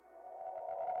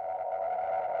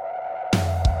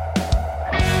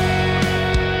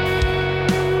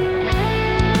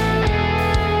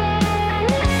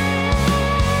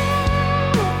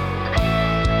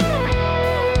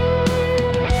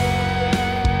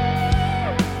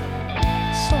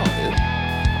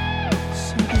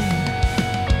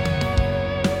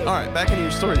back into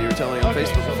your story that you were telling on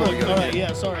Facebook before we go. All right,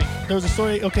 yeah, sorry. There was a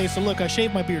story. Okay, so look, I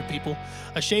shaved my beard, people.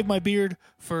 I shaved my beard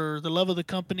for the love of the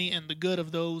company and the good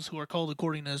of those who are called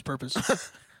according to his purpose.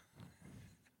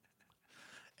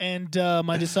 And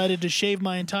I decided to shave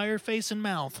my entire face and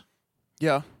mouth.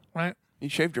 Yeah. Right? You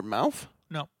shaved your mouth?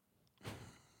 No.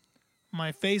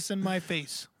 My face and my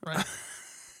face, right?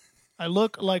 I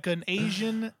look like an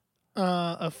Asian,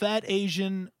 a fat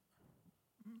Asian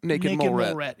naked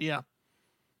mole rat. Yeah.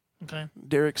 Okay.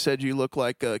 Derek said you look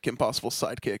like Kim Possible's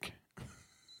sidekick.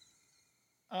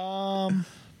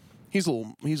 He's a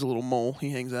little mole.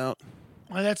 He hangs out.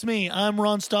 Well, that's me. I'm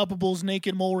Ron Stoppable's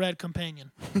naked mole rat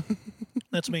companion.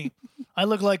 That's me. I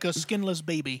look like a skinless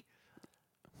baby.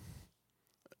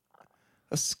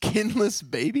 A skinless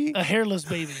baby? A hairless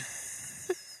baby.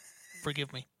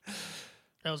 Forgive me.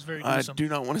 That was very gruesome. I do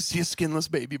not want to see a skinless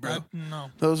baby, bro.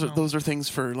 No. Those are things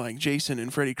for like Jason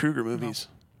and Freddy Krueger movies.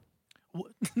 No.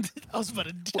 I was about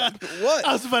to dive. What?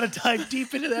 I was about to dive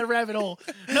deep into that rabbit hole.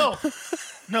 No,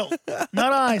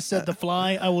 not I, said the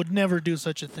fly. I would never do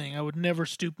such a thing. I would never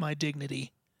stoop my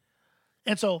dignity.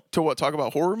 And so to what? Talk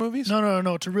about horror movies?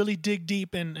 No. To really dig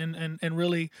deep and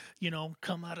really,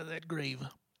 come out of that grave.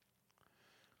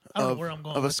 I don't know where I'm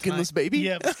going. Of a skinless baby?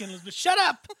 Yeah, of a skinless baby. Shut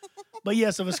up! But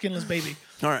yes, of a skinless baby.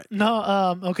 All right.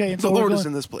 No, okay. And the Lord is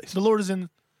in this place. The Lord is in.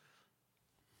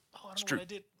 Oh, I don't know what I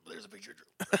did. There's a picture of Drew.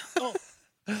 Oh.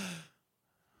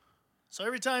 So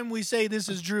every time we say this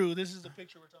is Drew, this is the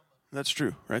picture we're talking about. That's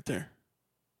true. Right there.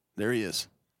 There he is.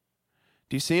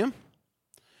 Do you see him?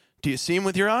 Do you see him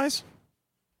with your eyes?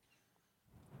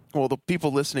 Well, the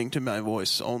people listening to my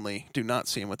voice only do not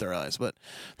see him with their eyes, but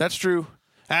that's true.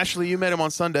 Ashley, you met him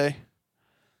on Sunday,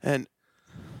 and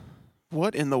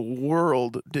what in the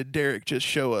world did Derek just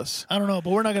show us? I don't know, but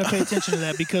we're not going to pay attention to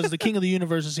that because the king of the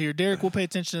universe is here. Derek will pay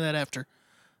attention to that after.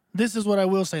 This is what I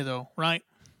will say, though, right?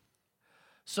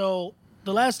 So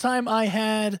the last time I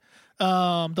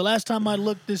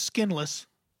looked this skinless,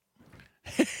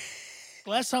 the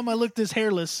last time I looked this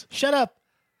hairless, shut up.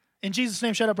 In Jesus'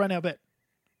 name, shut up right now, bet.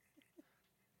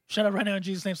 Shut up right now in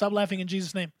Jesus' name. Stop laughing in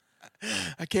Jesus' name.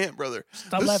 I can't, brother.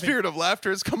 Stop the laughing. Spirit of laughter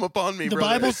has come upon me, the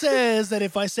brother. The Bible says that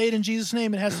if I say it in Jesus'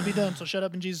 name, it has to be done. So shut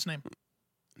up in Jesus' name.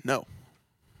 No.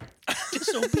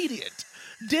 Disobedient.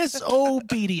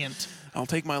 Disobedient. I'll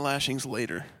take my lashings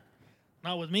later.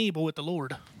 Not with me, but with the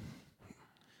Lord.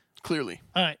 Clearly.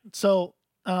 All right. So,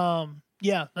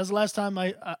 yeah, that's the last time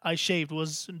I shaved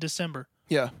was in December.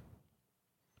 Yeah.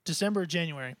 December or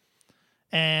January.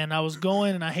 And I was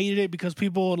going, and I hated it because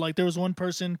people, like, there was one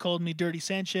person called me Dirty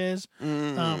Sanchez,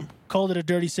 called it a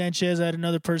Dirty Sanchez. I had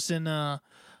another person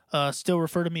still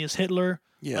refer to me as Hitler.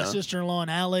 Yeah. My sister-in-law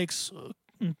and Alex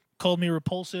called me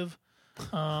repulsive.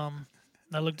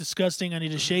 I look disgusting. I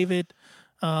need to shave it.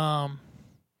 Kylie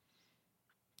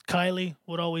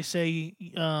would always say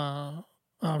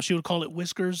she would call it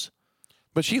whiskers.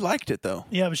 But she liked it, though.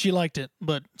 Yeah, but she liked it.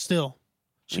 But still,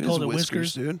 she called it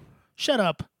whiskers. Dude. Shut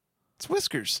up. It's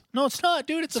whiskers. No, it's not,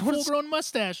 dude. It's a full-grown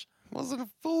mustache. Was it a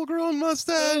full-grown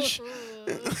mustache?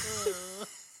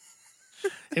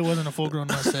 It wasn't a full-grown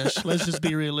mustache. Let's just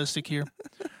be realistic here.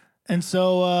 And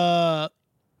so,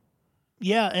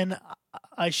 yeah, and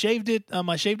I shaved it.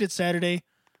 I shaved it Saturday,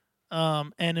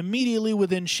 and immediately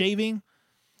within shaving,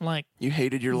 like you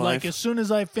hated your life. Like as soon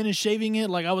as I finished shaving it,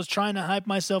 like I was trying to hype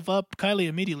myself up. Kylie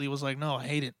immediately was like, "No, I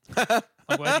hate it."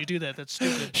 Like, why'd you do that? That's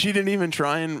stupid. She didn't even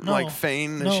try and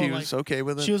feign that she was okay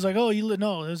with it. She was like, "Oh,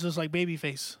 no." It was just like baby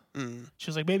face. She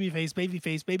was like baby face, baby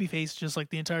face, baby face, just like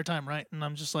the entire time, right? And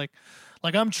I'm just like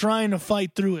I'm trying to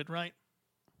fight through it, right?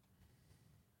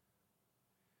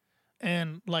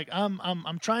 And like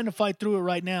I'm trying to fight through it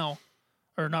right now,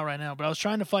 or not right now, but I was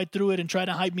trying to fight through it and try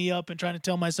to hype me up and trying to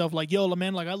tell myself like, "Yo,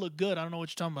 man, like I look good. I don't know what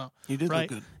you're talking about." You did right?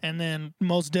 look good. And then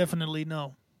most definitely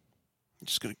no.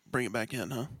 Just gonna bring it back in,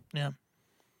 huh? Yeah.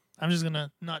 I'm just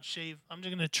gonna not shave. I'm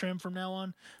just gonna trim from now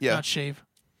on. Yeah. Not shave.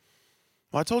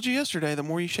 Well, I told you yesterday, the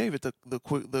more you shave it,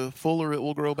 the fuller it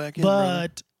will grow back in.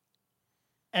 But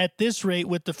at this rate,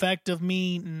 with the fact of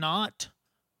me not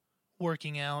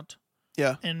working out,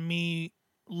 yeah, and me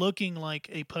looking like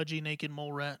a pudgy naked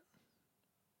mole rat,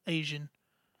 Asian,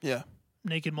 yeah,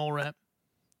 naked mole rat,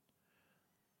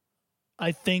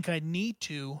 I think I need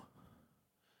to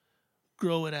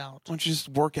grow it out. Why don't you just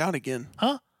work out again?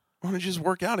 Huh? Why don't you just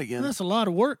work out again? That's a lot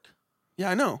of work. Yeah,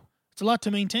 I know. It's a lot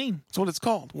to maintain. That's what it's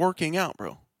called, working out,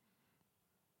 bro.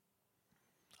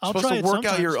 I'll supposed try to it work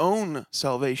sometimes. out your own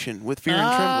salvation with fear and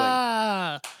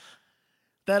trembling.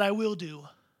 That I will do.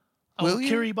 I will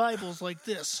carry Bibles like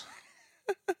this.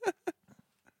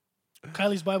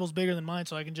 Kylie's Bible's bigger than mine,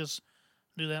 so I can just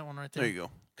do that one right there. There you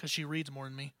go. Because she reads more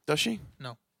than me. Does she?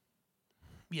 No.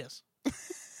 Yes.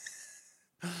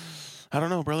 I don't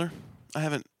know, brother. I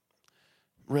haven't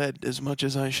read as much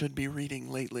as I should be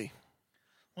reading lately.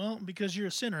 Well, because you're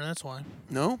a sinner, that's why.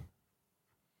 No.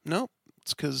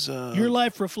 It's because... Your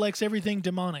life reflects everything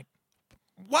demonic.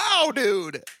 Wow,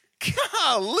 dude.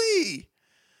 Golly.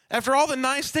 After all the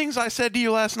nice things I said to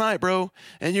you last night, bro,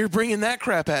 and you're bringing that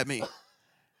crap at me.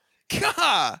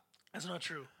 God. That's not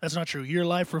true. That's not true. Your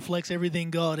life reflects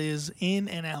everything God is in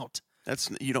and out.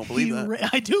 You don't believe that?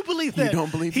 I do believe that. You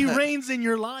don't believe He that? reigns in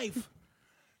your life.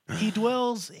 He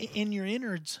dwells in your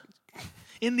innards.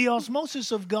 In the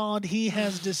osmosis of God, he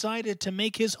has decided to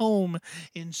make his home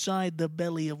inside the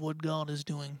belly of what God is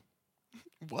doing.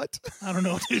 What? I don't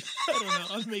know, dude. I don't know.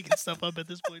 I'm making stuff up at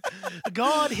this point.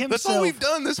 God himself. That's all we've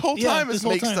done this whole time is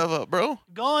make stuff up, bro.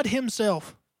 God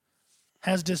himself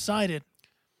has decided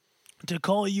to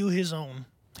call you his own.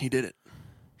 He did it.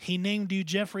 He named you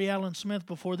Jeffrey Allen Smith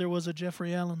before there was a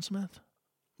Jeffrey Allen Smith.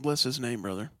 Bless his name,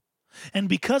 brother. And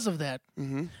because of that,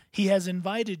 Mm-hmm. he has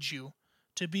invited you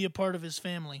to be a part of his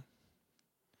family.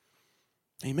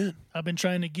 Amen. I've been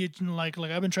trying to get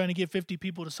I've been trying to get 50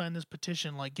 people to sign this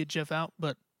petition, like get Jeff out,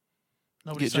 but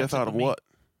nobody Get signs Jeff it out but of me. what?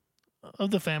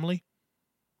 Of the family.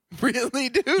 Really,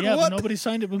 dude? Yeah, what? but nobody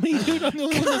signed it but me, dude. I'm the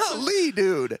only one that signed it. Golly,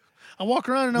 dude. I walk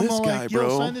around and I'm This all guy, like, yo,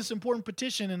 bro. sign this important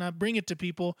petition, and I bring it to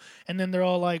people, and then they're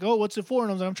all like, oh, what's it for?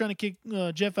 And I'm trying to kick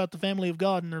Jeff out the family of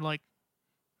God, and they're like,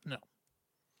 no.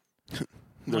 They're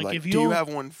Like, like, if you do you don't- have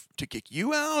one to kick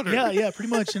you out? Or? Yeah, pretty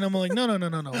much. And I'm like, no. We're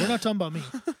not talking about me.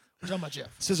 We're talking about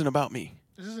Jeff. This isn't about me.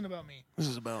 This isn't about me. This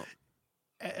is about...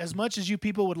 As much as you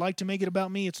people would like to make it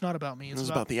about me, it's not about me. This is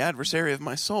about the adversary of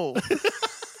my soul.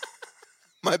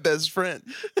 My best friend.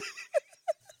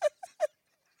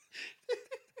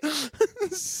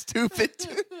 Stupid.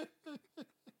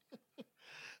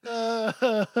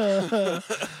 That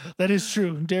is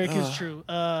true. Derek is true.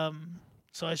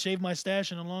 So I shaved my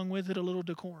stash, and along with it, a little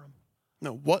decorum.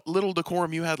 No, what little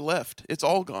decorum you had left? It's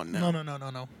all gone now.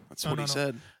 No. That's what he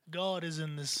said. God is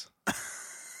in this.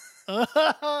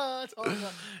 It's all gone.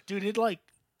 Dude,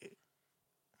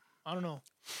 I don't know.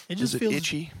 It just Is it feels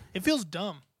itchy? It feels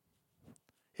dumb.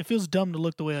 It feels dumb to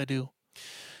look the way I do.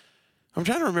 I'm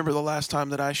trying to remember the last time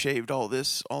that I shaved all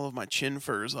of my chin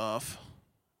furs off.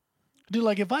 Dude,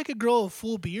 like if I could grow a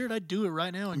full beard, I'd do it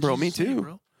right now. Bro, me Jesus' name, too.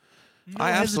 bro. No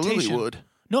I absolutely hesitation. would.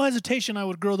 No hesitation, I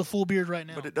would grow the full beard right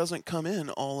now. But it doesn't come in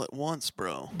all at once,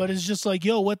 bro. But it's just like,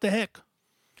 yo, what the heck?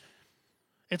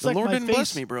 It's The like Lord my didn't face,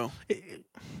 bless me, bro.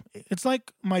 It's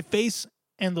like my face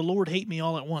and the Lord hate me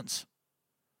all at once.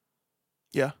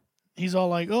 Yeah. He's all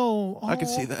like, oh, I can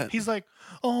see that. He's like,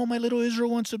 oh, my little Israel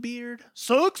wants a beard.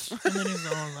 Sucks. And then he's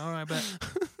all right, bet.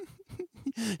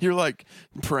 You're like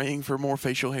praying for more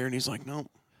facial hair, and he's like, nope.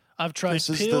 I've tried This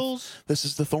is pills. This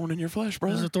is the thorn in your flesh,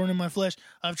 brother. This is a thorn in my flesh.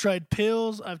 I've tried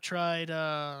pills. I've tried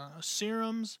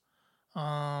serums.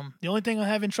 The only thing I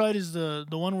haven't tried is the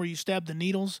one where you stab the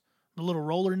needles, the little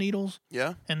roller needles,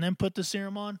 Yeah. and then put the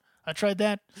serum on. I tried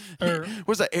that. Or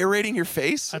Was that aerating your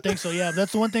face? I think so, yeah.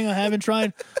 That's the one thing I haven't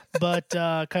tried. But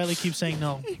Kylie keeps saying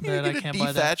no, that I can't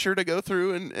buy that. Thatcher to go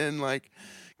through and like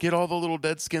get all the little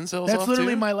dead skin cells That's off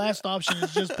literally too? my last option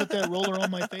is just put that roller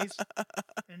on my face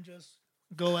and just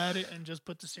go at it and just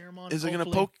put the serum on. Is it going to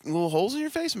hopefully. poke little holes in your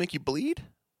face, make you bleed?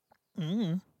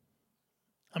 Mm.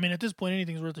 I mean, at this point,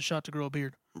 anything's worth a shot to grow a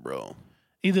beard. Bro.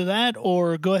 Either that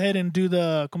or go ahead and do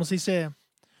the, como se dice,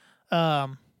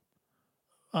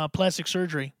 plastic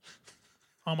surgery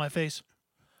on my face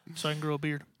so I can grow a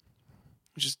beard.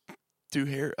 Just do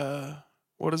hair.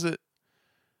 What is it?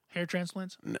 Hair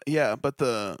transplants? Yeah, but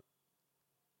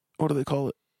what do they call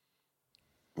it?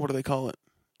 What do they call it?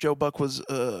 Joe Buck was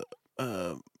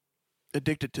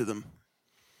addicted to them.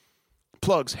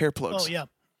 Plugs, hair plugs. Oh, yeah.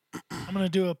 I'm going to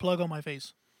do a plug on my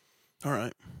face. All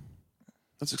right.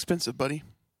 That's expensive, buddy.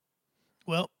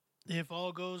 Well, if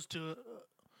all goes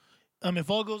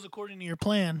according to your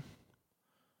plan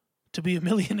to be a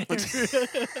millionaire or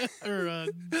A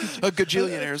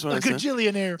gajillionaire is what a I said.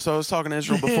 gajillionaire, So I was talking to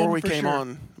Israel before we For came sure.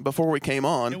 on. Before we came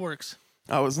on, it works.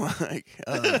 I was like,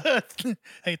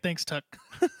 Hey, thanks, Tuck.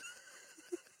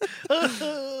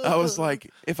 I was like,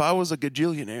 if I was a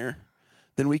gajillionaire,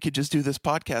 then we could just do this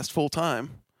podcast full time.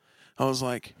 I was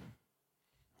like,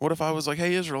 what if I was like,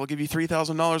 hey, Israel, I'll give you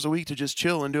 $3,000 a week to just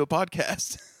chill and do a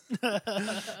podcast?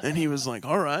 And he was like,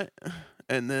 all right.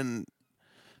 And then,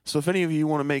 so if any of you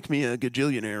want to make me a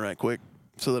gajillionaire right quick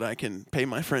so that I can pay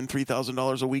my friend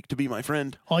 $3,000 a week to be my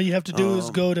friend, All you have to do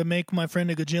is go to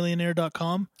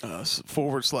makemyfriendagajillionaire.com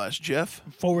 /Jeff.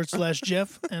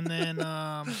 /Jeff, and then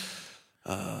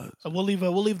we'll leave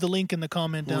the link in the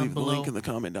comment We'll down leave the below. link in the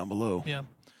comment down below. Yeah,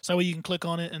 so that way you can click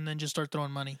on it and then just start throwing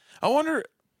money. I wonder,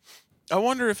 I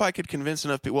wonder if I could convince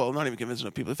enough people. Well, not even convince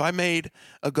enough people. If I made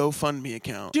a GoFundMe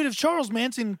account. Dude, if Charles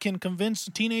Manson can convince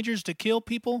teenagers to kill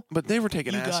people. But they were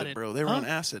taking You got acid, it. bro. They were Huh? on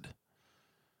acid.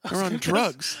 They were on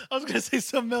drugs. I was going to say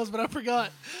something else, but I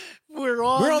forgot. We're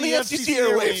on the FCC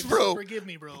airwaves, bro. Forgive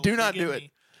me, bro. Do not Forgive do it.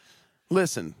 me.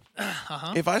 Listen,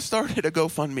 if I started a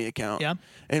GoFundMe account Yeah.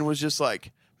 and was just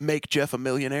like, make Jeff a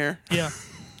millionaire, Yeah.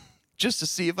 just to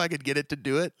see if I could get it to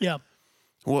do it, Yeah.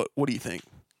 what do you think?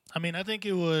 I mean, I think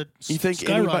it would You think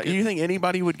skyrocket.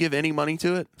 anybody would give any money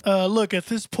to it? Look, at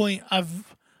this point, the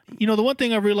one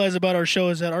thing I've realized about our show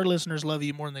is that our listeners love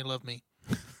you more than they love me.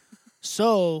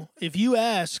 So if you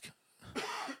ask,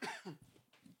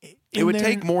 It would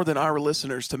take more than our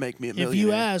listeners to make me a millionaire. if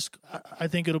you ask, I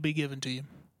think it'll be given to you.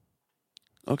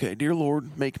 Okay, dear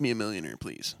Lord, make me a millionaire,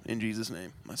 please. In Jesus'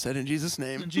 name. I said in Jesus'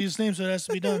 name. In Jesus' name, so it has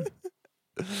to be done.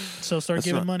 So start That's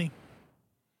giving not- money.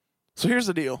 So here's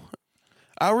the deal.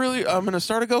 I'm going to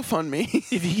start a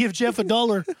GoFundMe. If you give Jeff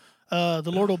 $1,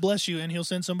 the Lord will bless you, and He'll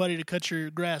send somebody to cut your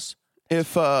grass.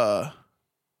 If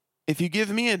you give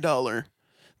me $1,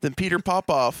 then Peter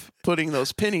Popoff putting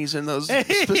those pennies in those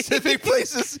specific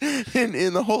places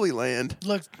in the Holy Land.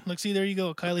 Look, see, there you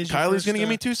go. Kylie's going to give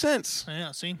me 2 cents.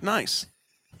 Yeah, see? Nice.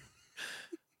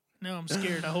 Now I'm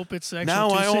scared. I hope it's actually Now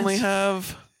 2 I cents. only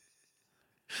have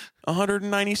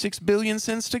 196 billion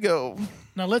cents to go.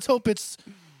 Now let's hope it's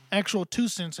actual 2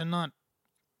 cents and not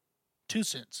 2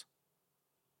 cents.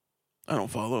 I don't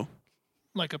follow.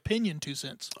 Like opinion 2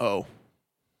 cents. Oh.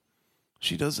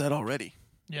 She does that already.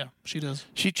 Yeah, she does.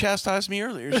 She chastised me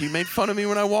earlier. She made fun of me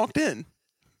when I walked in.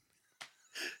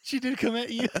 She did come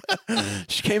at you.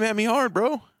 She came at me hard,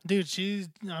 bro. Dude,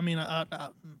 I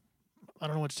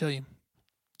don't know what to tell you.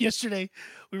 Yesterday,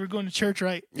 we were going to church,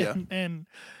 right? Yeah. And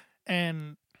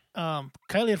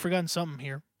Kylie had forgotten something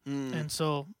here. And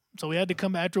so we had to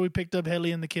come after we picked up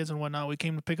Hedley and the kids and whatnot. We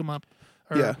came to pick them up.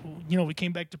 Yeah. We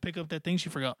came back to pick up that thing she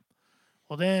forgot.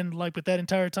 Well, then, like, with that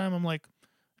entire time, I'm like,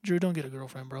 Drew, don't get a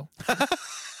girlfriend, bro.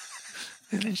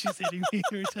 And then she's hitting me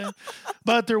every time.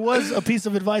 But there was a piece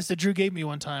of advice that Drew gave me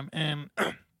one time. And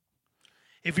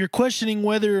if you're questioning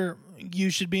whether you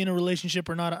should be in a relationship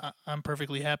or not, I'm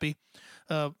perfectly happy.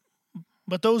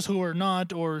 But those who are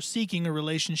not or seeking a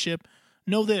relationship,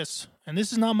 know this. And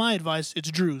this is not my advice. It's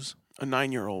Drew's. A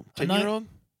 9-year-old. 10-year-old?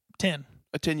 10.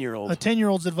 A 10-year-old. A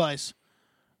 10-year-old's advice.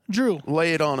 Drew.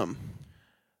 Lay it on him.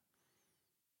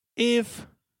 If...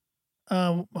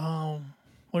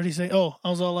 what did he say? Oh, I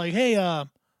was all like, hey,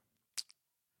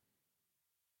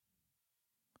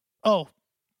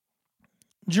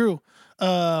 Drew,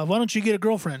 why don't you get a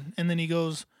girlfriend? And then he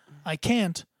goes, I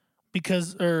can't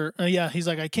because, he's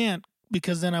like, I can't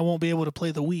because then I won't be able to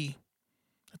play the Wii.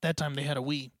 At that time, they had a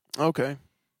Wii. Okay.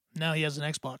 Now he has an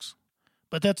Xbox.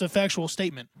 But that's a factual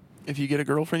statement. If you get a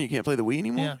girlfriend, you can't play the Wii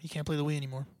anymore? Yeah, you can't play the Wii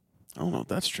anymore. I don't know if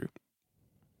that's true.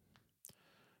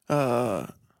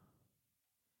 Jair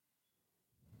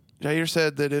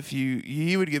said that if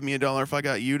he would give me $1 if I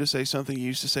got you to say something you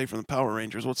used to say from the Power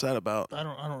Rangers. What's that about? I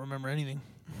don't remember anything.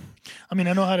 I mean,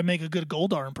 I know how to make a good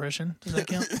Goldar impression. Does that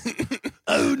count?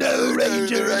 Oh no,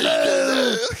 Rangers!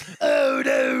 Oh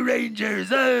no, Rangers!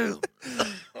 Oh.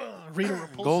 Rita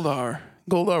Repulsa.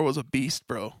 Goldar was a beast,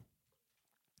 bro.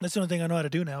 That's the only thing I know how to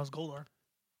do now is Goldar.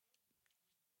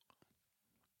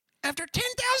 After 10,000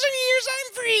 years,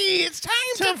 I'm free. It's time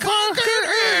to conquer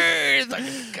Earth.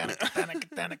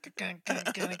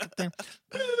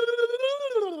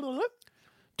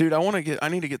 Dude, I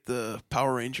need to get the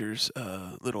Power Rangers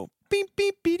little beep,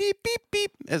 beep, beep, beep, beep,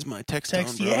 beep as my text tone,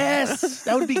 bro. Yes!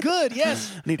 That would be good,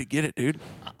 yes. I need to get it, dude.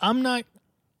 I'm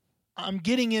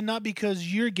getting it not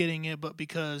because you're getting it, but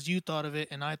because you thought of it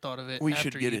and I thought of it. We after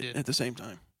should get you it did. at the same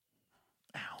time.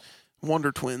 Ow.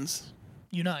 Wonder Twins.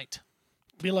 Unite.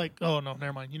 Be like, oh no,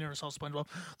 never mind. You never saw SpongeBob.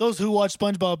 Those who watch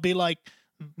SpongeBob be like,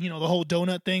 the whole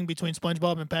donut thing between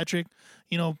SpongeBob and Patrick.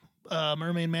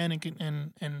 Mermaid Man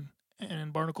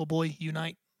and Barnacle Boy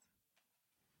unite.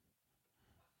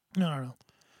 No.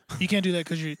 You can't do that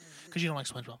because you don't like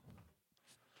SpongeBob.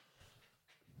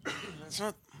 It's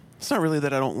not really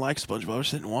that I don't like SpongeBob. I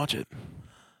just didn't watch it.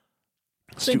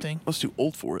 Same thing. I was too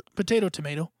old for it. Potato,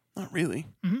 tomato. Not really.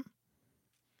 Mm-hmm.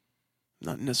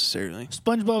 Not necessarily.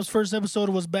 SpongeBob's first episode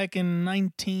was back in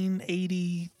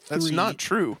 1983. That's not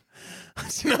true.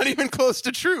 That's not even close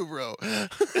to true, bro. I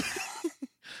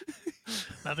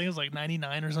think it was like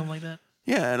 99 or something like that.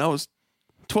 Yeah, and I was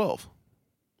 12.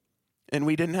 And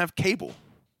we didn't have cable.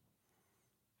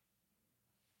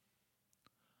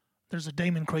 There's a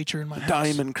diamond creature in my house.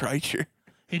 Diamond creature.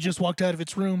 He just walked out of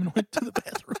its room and went to the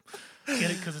bathroom.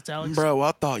 Get it? Because it's Alex. Bro,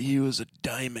 I thought you was a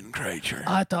diamond creature.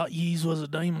 I thought Yeez was a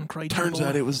diamond crate. Turns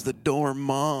out it was the dorm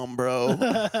mom, bro.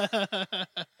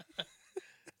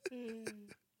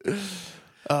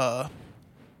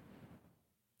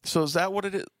 So is that what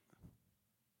it is?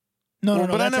 No,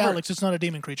 that's Alex. It's not a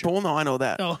demon creature. Well, no, I know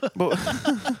that. No. But,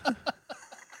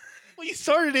 When you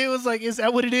started it was like, is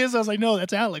that what it is? I was like, no,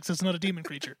 that's Alex. It's not a demon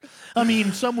creature. I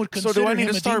mean, some would consider so do I need him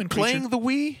to a start demon playing creature. the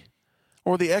Wii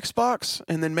or the Xbox,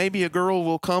 and then maybe a girl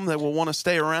will come that will want to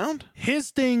stay around? His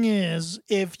thing is,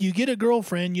 if you get a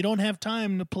girlfriend, you don't have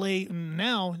time to play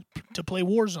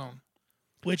Warzone,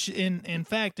 which in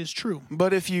fact is true.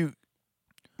 But if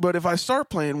I start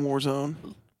playing Warzone,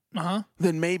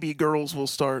 then maybe girls will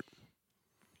start.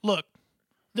 Look,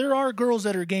 there are girls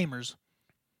that are gamers.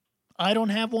 I don't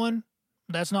have one.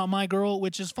 That's not my girl,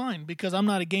 which is fine because I'm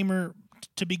not a gamer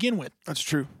to begin with. That's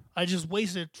true. I just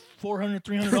wasted $400,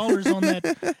 $300 on that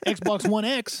Xbox One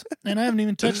X, and I haven't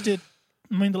even touched it.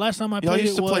 I mean, the last time I played it was... Y'all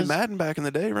used to play Madden back in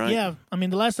the day, right? Yeah. I mean,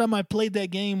 the last time I played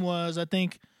that game was, I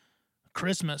think,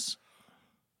 Christmas.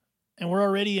 And we're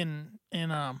already in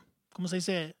 ¿cómo se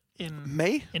dice?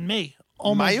 May? In May.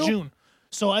 Almost Mayo? June.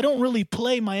 So I don't really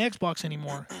play my Xbox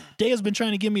anymore. Daya's been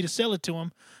trying to get me to sell it to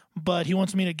him, but he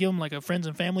wants me to give him like a friends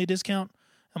and family discount.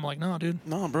 I'm like, no, dude.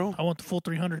 No, bro. I want the full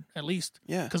 300 at least.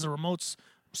 Yeah. Because the remote's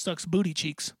sucks booty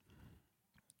cheeks.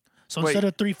 So Wait. instead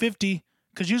of $350,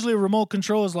 because usually a remote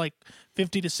control is like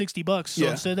 $50 to $60. So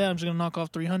Yeah. instead of that, I'm just gonna knock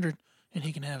off 300 and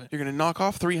he can have it. You're gonna knock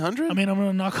off 300? I mean, I'm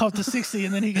gonna knock off the 60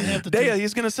 and then he can have the. Daya,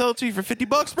 he's gonna sell it to you for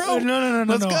 $50, bro. No.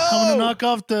 Let's go. I'm gonna knock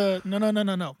off the.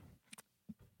 No.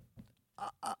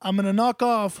 I'm gonna knock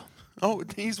off. Oh,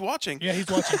 he's watching. Yeah, he's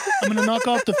watching. I'm gonna knock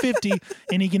off the 50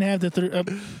 and he can have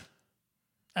the.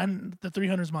 And the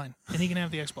 300 is mine, and he can have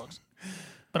the Xbox.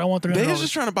 But I want $300. Daya's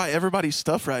just trying to buy everybody's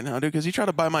stuff right now, dude, because he tried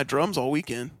to buy my drums all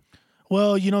weekend.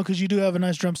 Well, because you do have a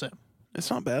nice drum set. It's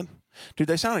not bad. Dude,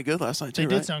 they sounded good last night, too,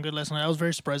 They right? did sound good last night. I was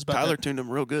very surprised about Tyler that. tuned them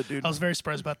real good, dude. I was very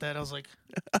surprised about that. I was like,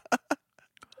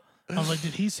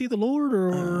 did he see the Lord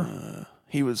or?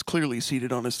 He was clearly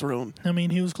seated on his throne I mean,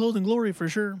 he was clothed in glory for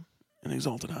sure. and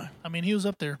exalted high. I mean, he was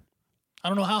up there. I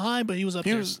don't know how high, but he was up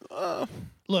He there. was,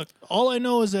 Look, all I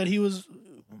know is that he was,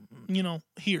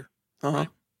 here. uh-huh. Right?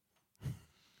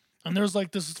 And there's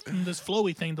like this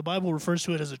flowy thing. The Bible refers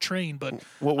to it as a train, but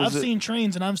What was I've it? seen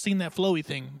trains and I've seen that flowy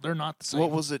thing. They're not the same. What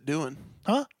was it doing?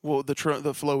 Huh? Well, the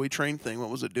flowy train thing, what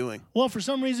was it doing? Well, for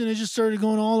some reason, it just started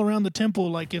going all around the temple,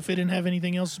 like if it didn't have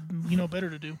anything else, better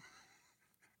to do.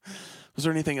 Was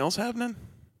there anything else happening?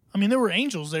 I mean, there were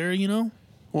angels there,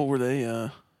 What were they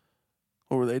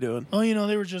doing? Oh,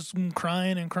 they were just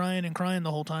crying and crying and crying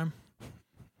the whole time.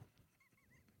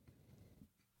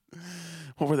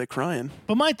 What were they crying?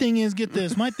 But my thing is, get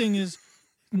this. My thing is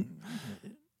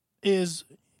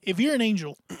if you're an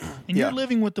angel and Yeah. you're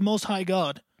living with the Most High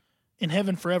God in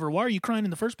heaven forever, why are you crying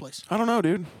in the first place? I don't know,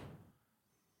 dude.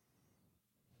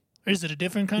 Or is it a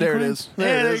different kind There of it crying? is.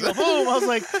 There it you go. Boom. I was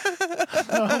like,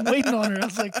 I'm waiting on her. I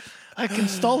was like, I can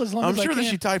stall as long I'm as I sure can. that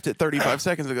she typed it 35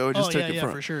 seconds ago. It just took it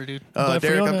from. for sure, dude.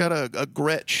 Derek, I've got a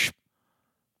Gretsch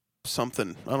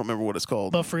something. I don't remember what it's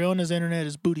called. But Friona's internet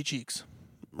is booty cheeks.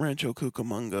 Rancho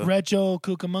Cucamonga.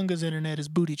 Cucamonga's internet is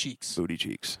booty cheeks. Booty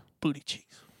cheeks. Booty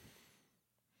cheeks.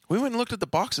 We went and looked at the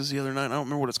boxes the other night. I don't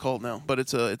remember what it's called now, but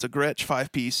it's a Gretsch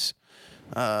 5-piece,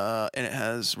 and it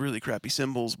has really crappy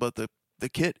cymbals, but the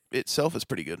kit itself is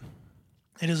pretty good.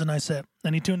 It is a nice set,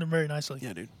 and he tuned them very nicely.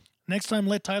 Yeah, dude. Next time,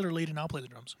 let Tyler lead, and I'll play the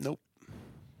drums. Nope.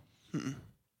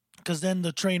 Because then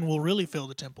the train will really fill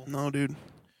the temple. No, dude.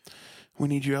 We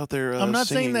need you out there. I'm not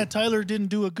singing. saying that Tyler didn't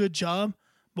do a good job,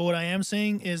 but what I am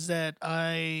saying is that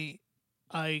I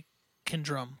can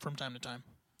drum from time to time.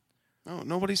 No,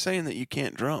 nobody's saying that you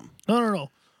can't drum.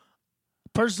 No.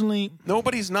 Personally,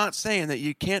 Nobody's not saying that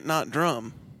you can't not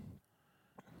drum.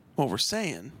 What we're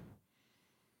saying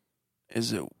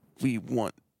is that we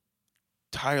want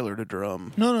Tyler to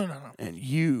drum no. and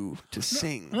you to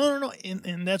sing. No.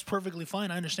 And that's perfectly fine.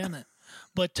 I understand that.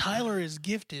 But Tyler is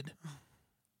gifted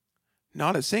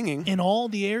Not at singing. in all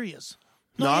the areas.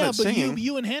 No, Not yeah, at but singing.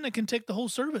 you and Hannah can take the whole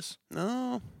service.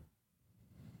 No.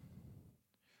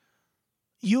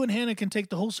 You and Hannah can take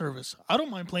the whole service. I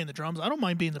don't mind playing the drums. I don't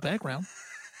mind being in the background.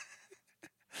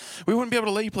 We wouldn't be able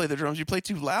to let you play the drums. You play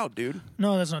too loud, dude.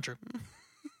 No, that's not true.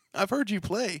 I've heard you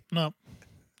play. No.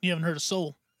 You haven't heard a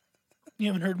soul. You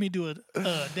haven't heard me do a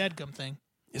dadgum thing.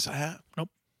 Yes, I have. Nope.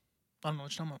 I don't know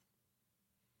what you're talking about.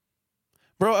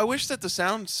 Bro, I wish that the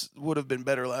sounds would have been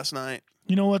better last night.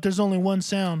 You know what? There's only one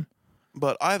sound.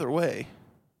 But either way.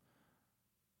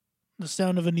 The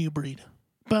sound of a new breed.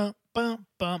 Bump, bump,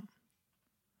 bump.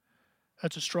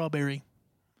 That's a strawberry.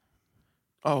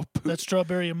 Oh, that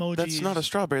strawberry emoji. That's not a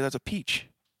strawberry. That's a peach.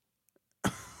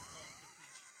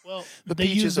 Well, The they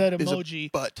peach use is a, that is a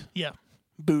emoji. butt. Yeah.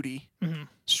 Booty. Mm-hmm.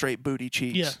 Straight booty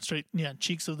cheeks. Yeah, straight. Yeah,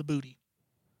 cheeks of the booty.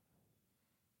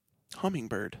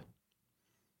 Hummingbird.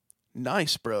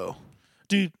 Nice, bro.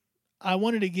 Dude, I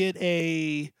wanted to get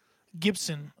a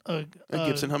Gibson. A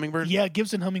Gibson hummingbird? Yeah,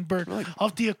 Gibson hummingbird. Really?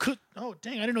 Off the oh,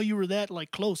 dang, I didn't know you were that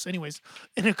like close. Anyways,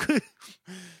 and it could.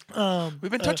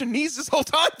 We've been touching knees this whole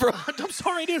time, bro. I'm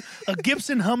sorry, dude. A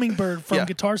Gibson hummingbird from Yeah.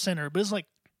 Guitar Center, but it's like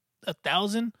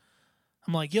 1,000.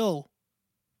 I'm like, yo,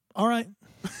 all right.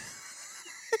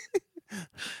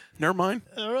 Never mind.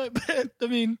 All right, bet. I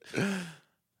mean,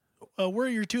 where are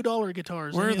your $2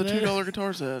 guitars? Where are Any the of that? $2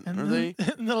 guitars at? And Are then, they?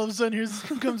 And then all of a sudden, here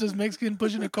comes this Mexican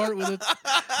pushing a cart with a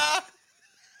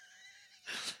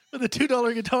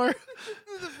 $2 guitar.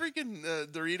 The freaking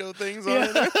Dorito things on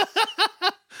Yeah.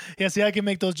 it. Yeah, see, I can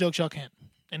make those jokes. Y'all can't,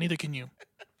 and neither can you.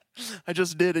 I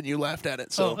just did, and you laughed at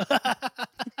it. So,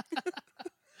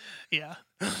 Yeah.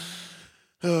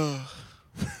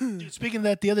 Dude, speaking of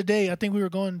that, the other day, I think we were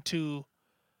going to.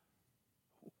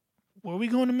 Were we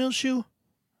going to Millshoe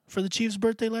for the Chief's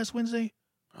birthday last Wednesday?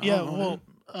 Yeah, know,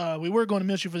 well, we were going to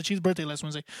Millshoe for the Chief's birthday last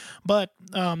Wednesday. But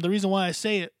the reason why I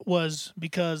say it was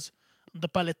because the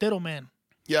paletero man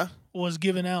yeah, was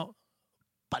giving out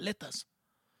paletas.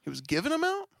 he was giving them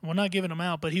out. Well, not giving them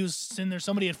out, but he was sitting there.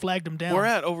 Somebody had flagged him down. Where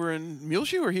at? Over in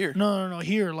Muleshoe or here? No.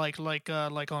 Here, like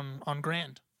on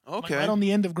Grand. Okay. Like right on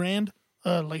the end of Grand,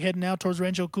 like heading out towards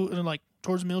Rancho, like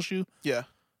towards Millshoe. Yeah.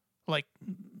 Like,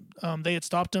 they had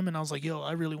stopped him, and I was like, "Yo,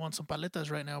 I really want some paletas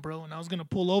right now, bro." And I was gonna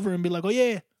pull over and be like, "Oh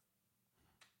yeah,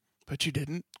 But you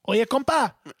didn't. oye,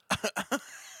 compa."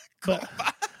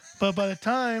 but by the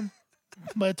time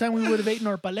we would have eaten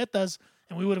our paletas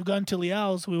and we would have gone to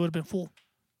Leal's, we would have been full.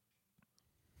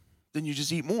 Then you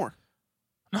just eat more.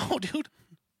 No, dude.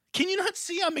 Can you not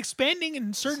see I'm expanding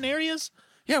in certain areas?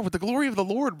 Yeah, with the glory of the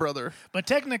Lord, brother. But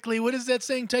technically, what is that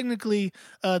saying? Technically,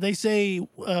 they say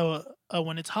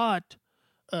when it's hot,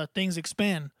 things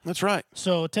expand. That's right.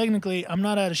 So technically, I'm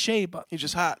not out of shape. He's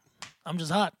just hot. I'm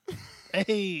just hot.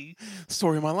 Hey,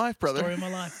 Story of my life, brother. story of my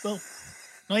life. Go.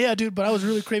 No, yeah, dude. But I was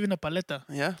really craving a paleta,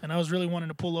 Yeah. and I was really wanting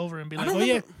to pull over and be like, don't "Oh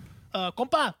yeah, remember-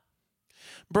 compa,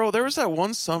 Bro, there was that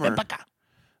one summer. ven pa' acá."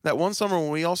 That one summer when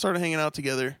we all started hanging out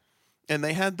together, and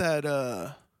they had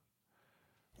that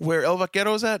where El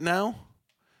Vaquero's at now.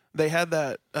 They had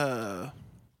that like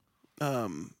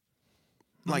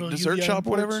Little dessert UVI shop, Imports?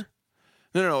 whatever.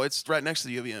 No, it's right next to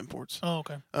the UVI Imports. Oh,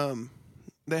 okay.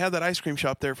 They had that ice cream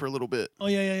shop there for a little bit. Oh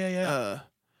yeah.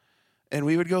 And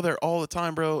we would go there all the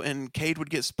time, bro. And Cade would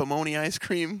get Spumoni ice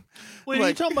cream. Wait, are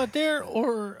you talking about there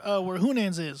or where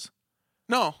Hunan's is?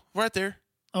 No, right there.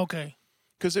 Okay.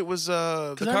 Because it was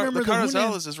the I remember the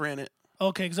Carrizales ran it.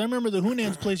 Okay, because I remember the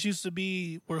Hunan's place used to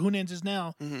be where Hunan's is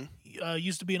now. Mm-hmm.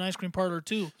 Used to be an ice cream parlor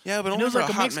too. Yeah, but And only it was for like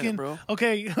a a hot Mexican. minute, bro.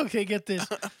 Okay, get this.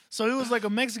 So it was like a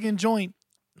Mexican joint,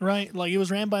 right? Like it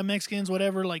was ran by Mexicans,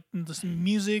 whatever. Like the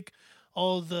music,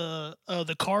 all the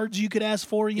cards you could ask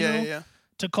for, you know, Yeah.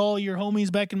 to call your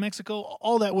homies back in Mexico.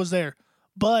 All that was there,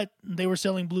 but they were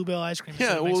selling Bluebell ice cream. instead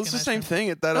Yeah, of well, it's Mexican the ice same cream. thing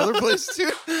at that other place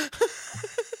too.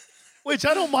 Which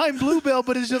I don't mind Bluebell,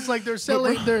 but it's just like they're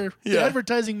selling, they're Yeah.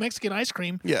 advertising Mexican ice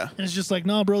cream. Yeah. And it's just like,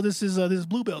 no, bro, this is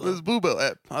Bluebell though. This is Bluebell.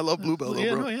 I love Bluebell, though,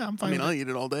 Yeah, bro. no, yeah, I'm fine I mean, with I'll eat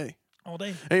it all day. all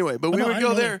day. Anyway, but we no, would I go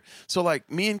didn't know there. So,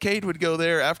 like, me and Cade would go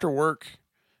there after work.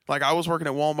 Like, I was working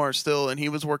at Walmart still, and he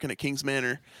was working at Kings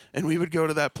Manor. And we would go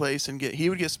to that place and he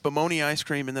would get Spumoni ice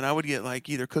cream, and then I would get, like,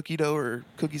 either cookie dough or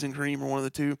cookies and cream or one of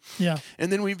the two. Yeah.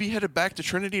 And then we'd be headed back to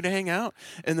Trinity to hang out,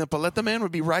 and the paleta man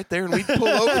would be right there, and we'd pull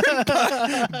over and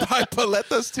buy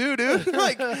paletas too, dude.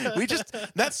 Like,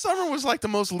 that summer was like the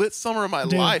most lit summer of my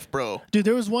life, bro. Dude,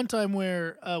 there was one time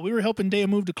where we were helping Dea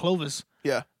move to Clovis,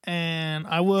 Yeah. and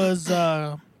I was,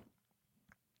 it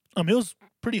was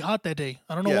pretty hot that day.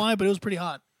 I don't know Yeah. why, but it was pretty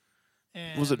hot.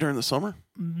 And Was it during the summer?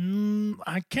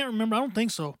 I can't remember. I don't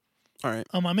think so. All right.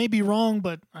 I may be wrong,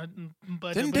 but Didn't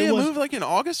but it Dea was, move like in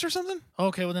August or something?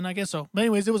 Okay, well then I guess so. But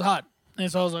anyways, it was hot, and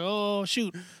so I was like, oh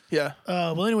shoot. Yeah.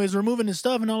 Well, anyways, we're moving his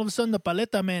stuff, and all of a sudden the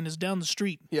paleta man is down the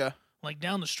street, Yeah. like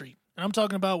down the street, and I'm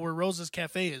talking about where Rosa's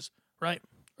Cafe is, right?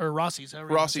 Or Rossi's. however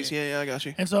you wanna Rossi's, say it. yeah, I got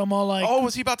you. And so I'm all like, Oh,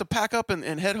 was he about to pack up and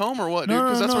head home or what, dude? no,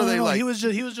 Because that's where they no. like. He was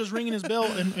just ringing his bell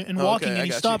and Oh, walking, okay, I and he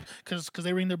got stopped because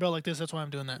they ring their bell like this. That's why I'm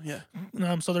doing that.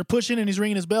 Yeah. So they're pushing, and he's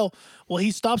ringing his bell. Well,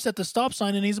 he stops at the stop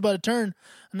sign, and he's about to turn,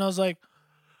 and I was like,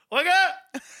 "Oiga,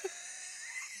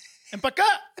 and pa' acá."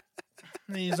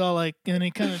 And he's all like, and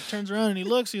he kind of turns around and he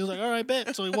looks. He was like, "All right,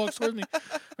 bet." So he walks towards me. I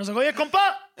was like, "Oye,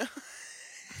 compa."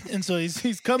 And so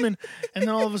he's coming, and then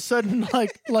all of a sudden,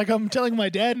 like I'm telling my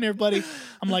dad and everybody,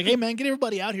 I'm like, hey man, get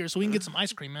everybody out here so we can get some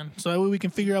ice cream, man. So that way we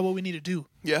can figure out what we need to do.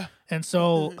 Yeah. And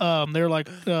so they're like,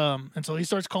 and so he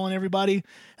starts calling everybody,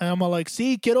 and I'm all like,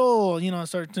 sí, quiero, I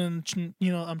start,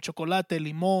 chocolate,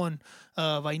 limón,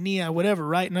 vainilla, whatever,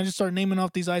 right? And I just start naming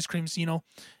off these ice creams,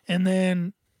 and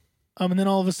then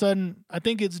all of a sudden, I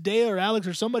think it's Dea or Alex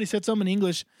or somebody said something in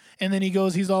English, and then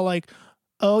he's all like,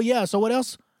 oh yeah, so what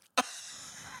else?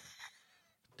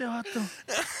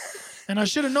 And I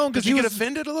should have known because he get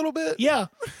offended a little bit. Yeah,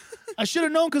 I should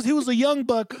have known because he was a young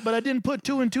buck, but I didn't put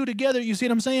 2 and 2 together. You see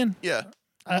what I'm saying? Yeah.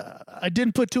 I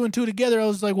didn't put 2 and 2 together. I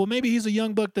was like, well, maybe he's a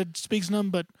young buck that speaks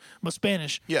nothing but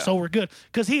Spanish. Yeah. So we're good.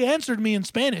 Because he answered me in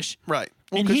Spanish. Right.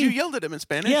 Well, because you yelled at him in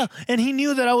Spanish. Yeah, and he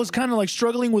knew that I was kind of like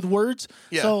struggling with words.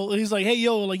 Yeah. So he's like, hey,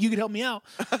 yo, like you could help me out.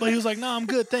 But he was like, no, I'm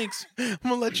good, thanks. I'm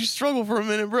going to let you struggle for a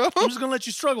minute, bro. I'm just going to let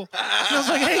you struggle. And I was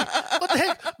like, hey, what the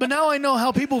heck? But now I know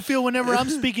how people feel whenever I'm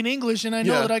speaking English, and I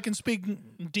know that I can speak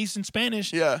decent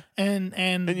Spanish. Yeah. And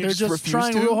they're just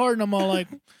trying real hard, and I'm all like,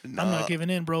 I'm not giving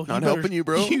in, bro. Not helping you,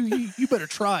 bro. You better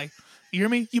try. You hear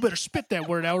me? You better spit that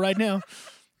word out right now.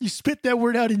 You spit that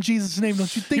word out in Jesus' name.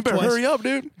 Don't you think You better twice. hurry up,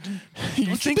 dude.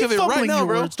 You think of it right now,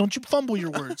 bro. Words. Don't you fumble your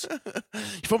words. You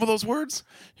fumble those words,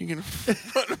 you can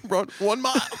run 1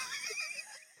 mile.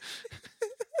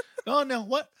 Oh, no.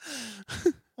 What?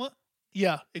 What?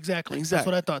 Yeah, exactly. That's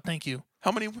what I thought. Thank you.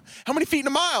 How many feet in a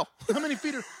mile? How many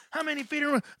feet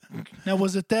are... Now,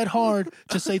 was it that hard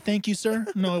to say thank you, sir?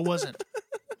 No, it wasn't.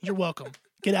 You're welcome.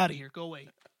 Get out of here. Go away.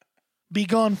 Be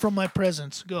gone from my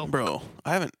presence. Go. Bro,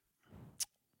 I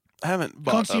haven't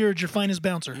bought Concierge, your finest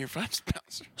bouncer. Your finest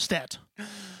bouncer. Stat.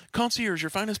 Concierge, your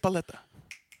finest paleta.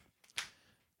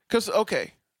 Because,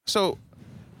 okay, so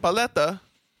paleta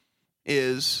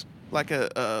is like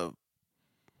a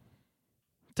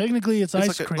technically, it's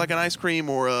ice cream. Like an ice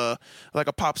cream or like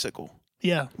a popsicle.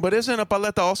 Yeah. But isn't a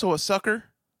paleta also a sucker?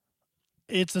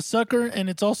 It's a sucker, and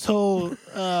it's also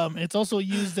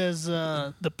used as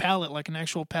the palate, like an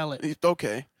actual palate.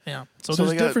 Okay. Yeah. So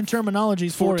there's different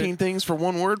terminologies for it. 14 things for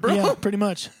one word, bro? Yeah, pretty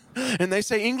much. And they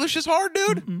say English is hard,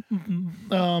 dude?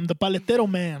 The paletero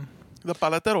man. The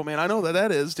paletero man. I know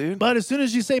that is, dude. But as soon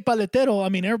as you say paletero, I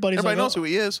mean, everybody knows who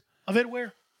he is. A ver,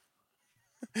 where?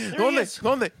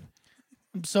 ¿Dónde?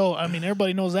 So, I mean,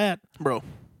 everybody knows that. Bro.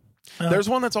 There's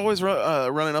one that's always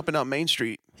running up and down Main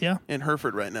Street. Yeah. In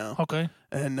Hereford right now. Okay.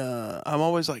 And I'm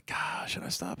always like, gosh, should I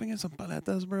stop and get some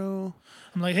paletas, bro?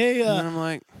 I'm like, hey. And then I'm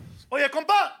like, oye,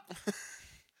 compa.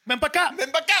 Ven pa' acá.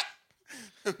 Ven pa'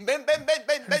 acá. Ven.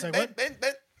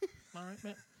 All right,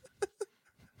 man.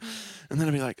 And then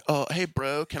I'd be like, oh, hey,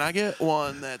 bro, can I get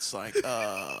one that's like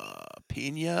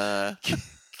pina?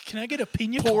 Can I get a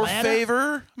pina Por colada?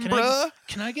 favor, bruh?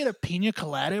 Can I get a pina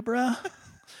colada, bruh?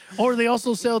 Or they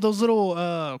also sell those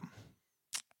little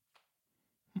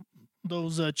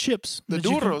chips. The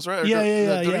Duros, right?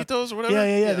 Yeah. The Doritos or whatever?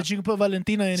 Yeah. That you can put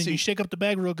Valentina in and you shake up the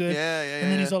bag real good. Yeah.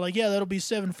 And then he's all like, yeah, that'll be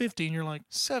 $7.50. And you're like,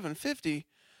 $7.50?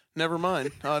 Never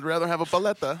mind. I'd rather have a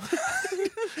paleta.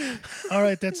 All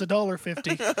right, that's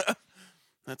 $1.50.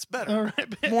 That's better. All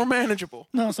right, man. More manageable.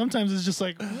 No, sometimes it's just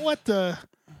like, what the?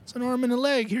 It's an arm and a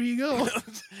leg. Here you go.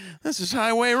 This is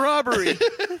highway robbery.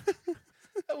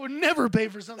 I would never pay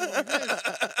for something like this.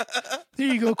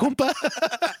 Here you go, compa.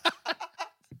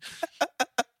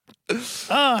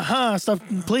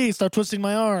 Please stop twisting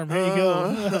my arm. Here you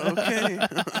go. Okay.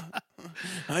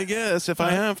 I guess if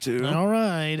I have to. All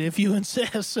right, if you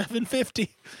insist, $7.50.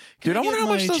 Dude, I wonder how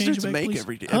much those dudes make please?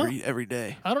 every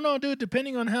day. I don't know, dude.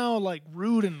 Depending on how like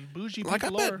rude and bougie people I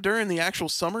bet are. during the actual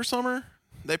summer,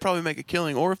 they probably make a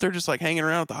killing. Or if they're just like hanging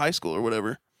around at the high school or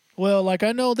whatever. Well, like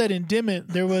I know that in Dimmitt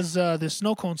there was this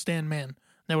snow cone stand man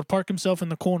that would park himself in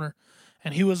the corner,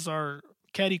 and he was our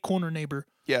catty corner neighbor.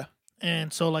 Yeah.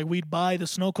 And so like we'd buy the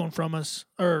snow cone from him.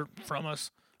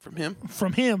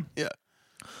 Yeah.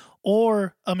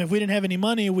 Or if we didn't have any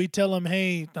money, we'd tell him,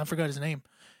 hey, I forgot his name.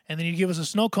 And then he'd give us a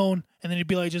snow cone, and then he'd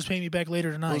be like, just pay me back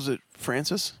later tonight. Was it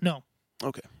Francis? No.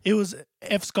 Okay. It was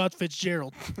F. Scott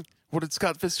Fitzgerald. What did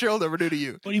Scott Fitzgerald ever do to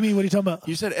you? What do you mean? What are you talking about?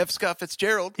 You said F. Scott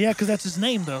Fitzgerald. Yeah, because that's his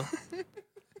name, though.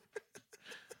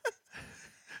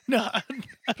 No, I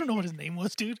don't know what his name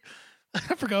was, dude.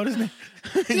 I forgot what his name.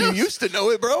 You used to know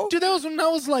it, bro. Dude, that was when I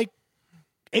was like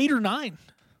 8 or 9.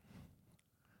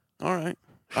 All right.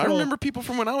 I remember people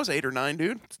from when I was 8 or 9,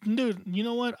 dude. Dude, you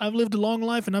know what? I've lived a long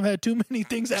life, and I've had too many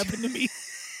things happen to me.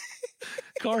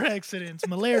 Car accidents,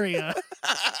 malaria.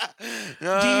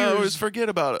 I always forget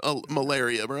about it.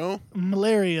 Malaria, bro.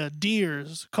 Malaria,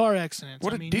 deers, car accidents.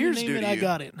 What did deers do to you? I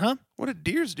got it, huh? What did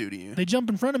deers do to you? They jump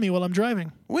in front of me while I'm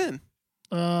driving. When?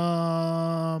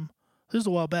 A This is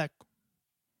a while back.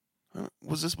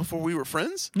 Was this before we were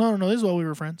friends? No. This is while we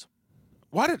were friends.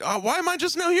 Why am I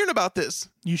just now hearing about this?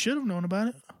 You should have known about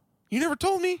it. You never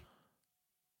told me.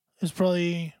 It's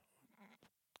probably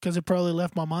because it probably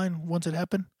left my mind once it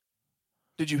happened.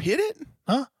 Did you hit it?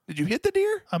 Huh? Did you hit the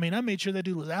deer? I mean, I made sure that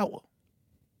dude was out.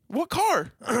 What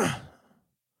car?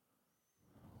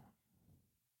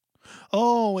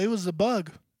 Oh, it was the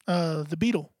Bug. The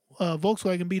Beetle.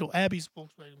 Volkswagen Beetle. Abby's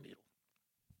Volkswagen Beetle.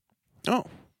 Oh.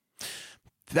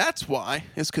 That's why.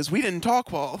 It's because we didn't talk,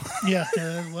 Paul. Yeah,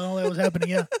 well, that was happening,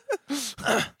 yeah.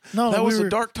 No, that was a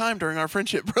dark time during our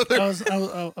friendship, brother. I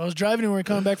was driving and we were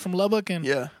coming back from Lubbock, and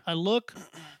yeah. I look,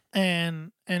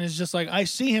 and it's just like, I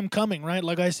see him coming, right?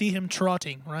 Like, I see him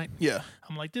trotting, right? Yeah.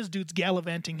 I'm like, this dude's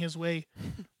gallivanting his way.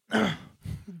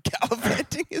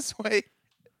 Gallivanting his way?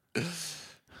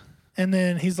 And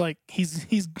then he's like, he's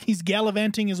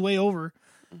gallivanting his way over,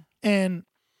 and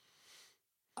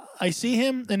I see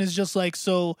him, and it's just like,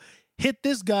 so hit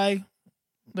this guy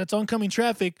that's oncoming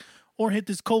traffic, or hit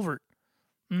this culvert.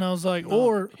 And I was like,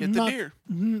 or hit the deer.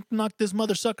 Knock this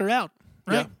mother sucker out,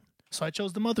 right? Yeah. So I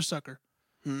chose the mother sucker.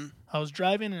 Hmm. I was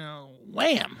driving, and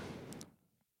wham!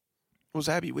 Was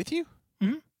Abby with you?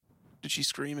 Mm-hmm. Did she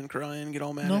scream and cry and get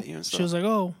all mad No, at you and stuff? she was like,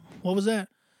 oh, what was that?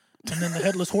 And then the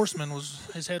headless horseman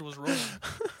his head was rolling.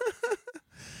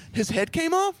 His head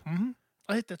came off? Mm-hmm.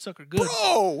 I hit that sucker good.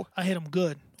 Bro! I hit him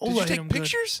good. Oh, Did you I hit take him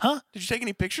pictures? Good. Huh? Did you take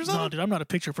any pictures of No, him? dude, I'm not a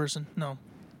picture person. No.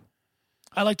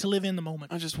 I like to live in the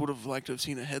moment. I just would have liked to have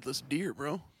seen a headless deer,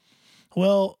 bro.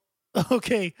 Well,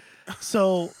 okay.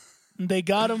 So they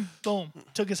got him. Boom.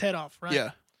 Took his head off, right?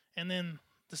 Yeah. And then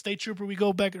the state trooper, we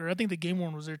go back, or I think the game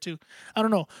warden was there too. I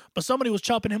don't know. But somebody was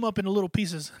chopping him up into little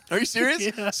pieces. Are you serious?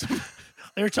 Yeah.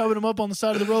 They were chopping him up on the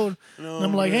side of the road. No, and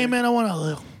I'm like, hey, man, I want a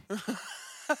little.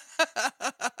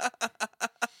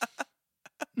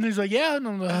 And he's like, yeah. And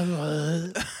I'm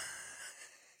like,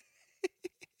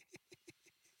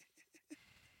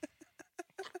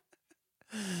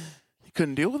 You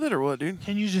couldn't deal with it or what, dude?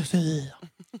 can you just...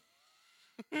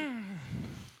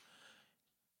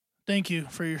 Thank you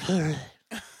for your...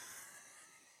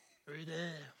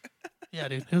 Yeah,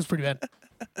 dude. It was pretty bad.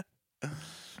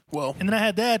 Well, And then I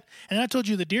had that, and then I told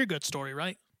you the deer gut story,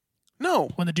 right? no.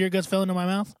 When the deer guts fell into my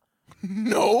mouth.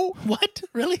 No. What?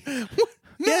 Really? No.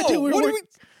 Yeah, dude, What do we...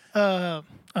 I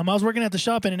was working at the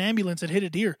shop, and an ambulance had hit a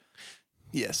deer.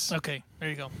 Yes. Okay, there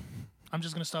you go. I'm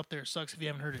just gonna stop there. Sucks if you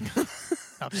haven't heard it. No,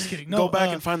 I'm just kidding. No, Go back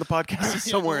and find the podcast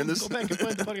somewhere in this. Go back and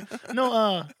find the podcast.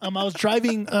 No, I was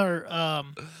driving,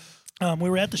 we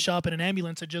were at the shop, and an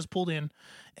ambulance had just pulled in,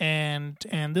 and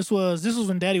this was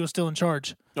when Daddy was still in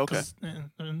charge. Okay.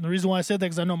 And the reason why I said that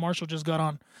because I know Marshall just got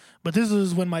on, but this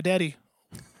is when my daddy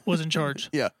was in charge.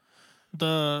 Yeah.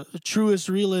 The truest,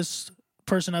 realest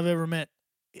person I've ever met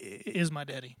is my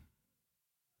daddy.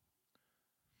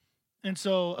 And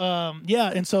so,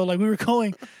 and so like we were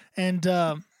going, and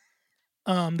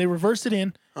they reversed it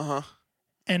in,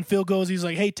 and Phil goes, he's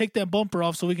like, "Hey, take that bumper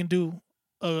off so we can do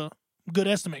a good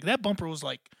estimate." That bumper was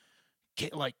like,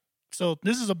 so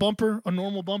this is a bumper, a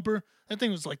normal bumper. That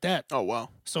thing was like that. Oh, wow.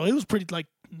 So it was pretty, like,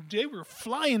 they were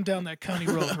flying down that county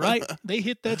road, right? They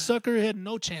hit that sucker, it had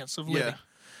no chance of living.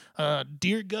 Yeah.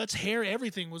 Deer guts, hair,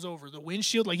 everything was over. The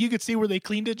windshield, like, you could see where they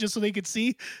cleaned it just so they could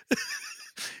see.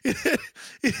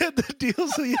 It had the deal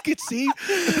so you could see.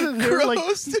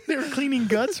 They were cleaning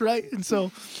guts, right? And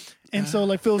so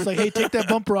like Phil was like, "Hey, take that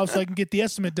bumper off so I can get the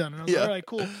estimate done." And I was like, "All right,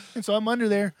 cool." And so I'm under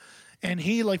there, and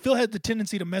Phil had the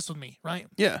tendency to mess with me, right?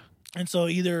 Yeah. And so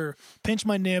either pinch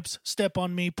my nips, step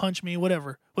on me, punch me,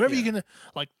 whatever you can,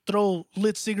 like, throw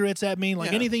lit cigarettes at me,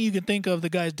 like anything you can think of, the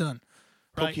guy's done.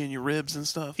 Right? Poke you in your ribs and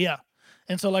stuff. Yeah.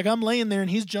 And so, like, I'm laying there, and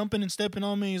he's jumping and stepping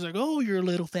on me. He's like, "Oh, you're a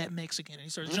little fat Mexican." And he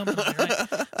starts jumping on me, right?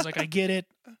 I was like, I get it.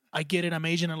 I'm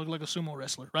Asian. I look like a sumo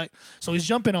wrestler, right? So he's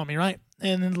jumping on me, right?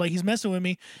 And then, like, he's messing with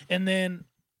me. And then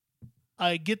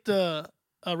I get the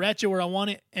ratchet where I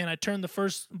want it, and I turn the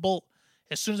first bolt.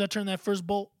 As soon as I turn that first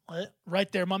bolt, right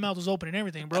there, my mouth was open and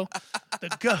everything, bro. The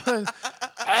gun.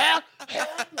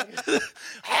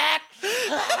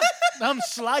 I'm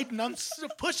sliding. I'm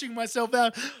pushing myself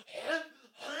out.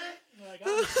 Like,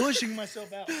 I'm pushing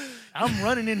myself out. I'm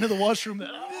running into the washroom.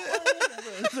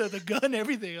 The gun,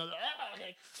 everything. I was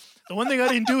like, the one thing I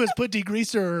didn't do is put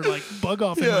degreaser or, like, bug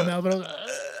off in my mouth. But I was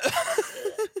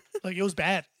like, it was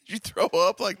bad. Did you throw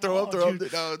up? Like, throw up?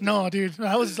 No, dude.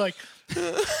 I was like,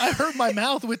 I hurt my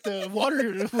mouth with the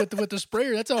water, with the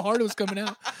sprayer. That's how hard it was coming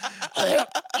out.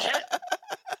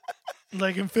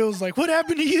 Like, and Phil's like, "What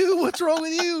happened to you? What's wrong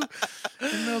with you?"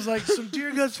 And I was like, "Some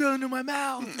deer guts fell into my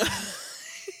mouth."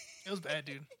 It was bad,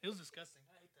 dude. It was disgusting.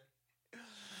 I hate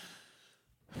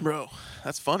that. Bro,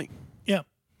 that's funny.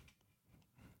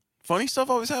 Funny stuff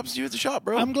always happens to you at the shop,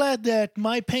 bro. I'm glad that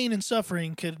my pain and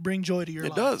suffering could bring joy to your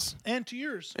life. It does. And to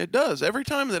yours. It does. Every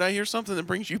time that I hear something that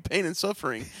brings you pain and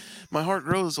suffering, my heart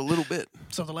grows a little bit.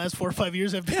 So the last 4 or 5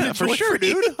 years have been Yeah, for sure,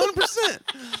 dude. 100%.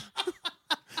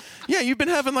 Yeah, you've been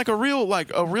having like a real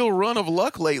run of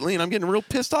luck lately, and I'm getting real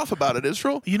pissed off about it,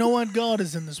 Israel. You know what? God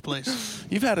is in this place.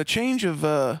 You've had a change of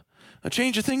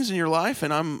things in your life,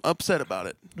 and I'm upset about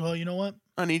it. Well, you know what?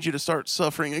 I need you to start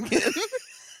suffering again.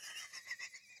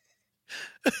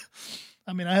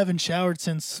 I mean, I haven't showered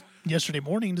since yesterday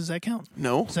morning. Does that count?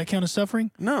 No. Does that count as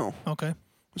suffering? No. Okay. It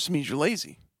just means you're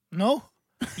lazy. No?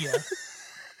 Yeah.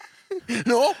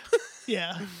 No?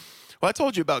 Yeah. Well, I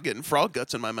told you about getting frog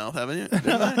guts in my mouth, haven't you?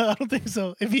 I don't think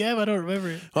so. If you have, I don't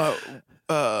remember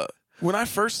it. When I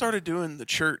first started doing the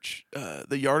church,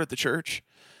 the yard at the church,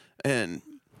 and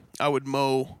I would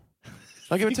mow,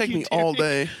 like it would take me all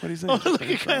day. What do you think? Oh, look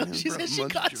at Kyle. She said she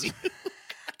got you.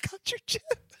 Got your chip.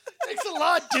 Thanks a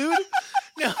lot, dude.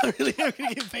 No, I really am going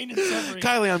to get pain and suffering.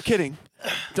 Kylie, I'm kidding.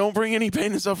 Don't bring any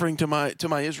pain and suffering to my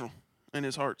Israel and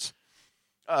his hearts.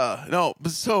 No,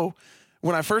 but so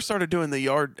when I first started doing the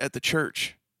yard at the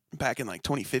church back in like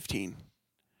 2015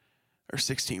 or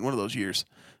 16, one of those years,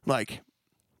 like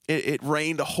it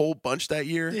rained a whole bunch that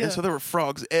year. Yeah. And so there were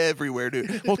frogs everywhere,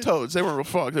 dude. Well, toads. They weren't real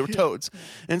frogs. They were toads.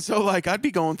 And so like I'd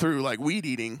be going through like weed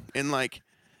eating and like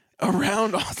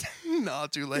around all no,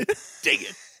 too late. Dang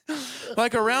it.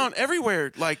 Like around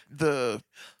everywhere, like the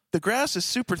grass is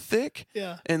super thick,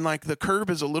 Yeah. and like the curb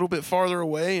is a little bit farther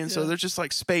away, and so Yeah. there's just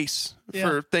like space Yeah.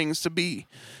 for things to be,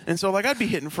 and so like I'd be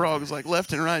hitting frogs like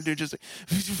left and right, dude, just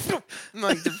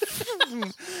like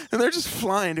and they're just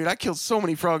flying, dude. I killed so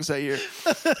many frogs that year,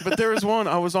 but there was one.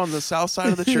 I was on the south side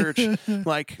of the church,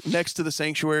 like next to the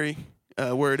sanctuary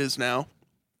where it is now,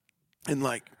 and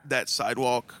like that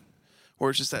sidewalk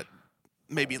where it's just that.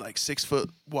 Maybe like 6 foot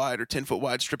wide or 10 foot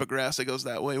wide strip of grass that goes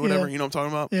that way, whatever, Yeah. you know what I'm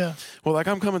talking about? Yeah. Well, like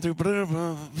I'm coming through,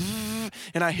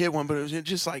 and I hit one, but it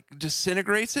just like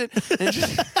disintegrates it. And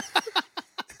just,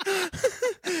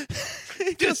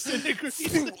 it just Disintegrates.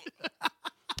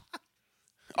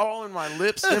 all in my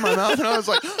lips, in my mouth, and I was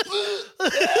like,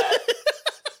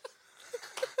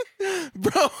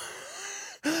 bro,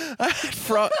 I had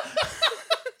frog.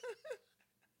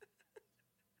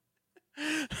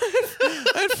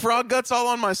 I had frog guts all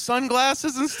on my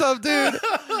sunglasses and stuff, dude.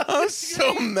 I was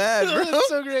so mad, bro. That's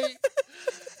so great.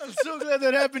 I'm so glad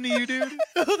that happened to you, dude.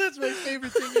 Oh, that's my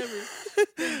favorite thing ever.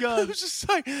 Thank I God. was just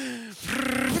like,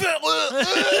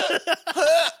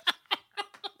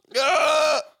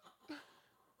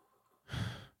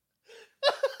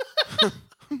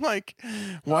 I'm like,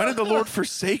 why did the Lord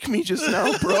forsake me just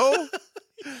now, bro?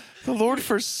 The Lord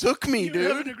forsook me, You were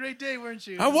having dude. a great day, weren't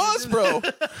you? I was, bro.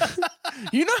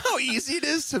 You know how easy it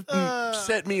is to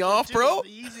set me off, Dude, bro? The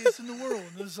easiest in the world.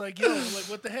 It's like, yo, like,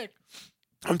 what the heck?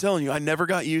 I'm telling you, I never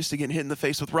got used to getting hit in the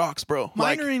face with rocks, bro.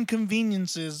 Minor Like,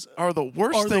 inconveniences. are the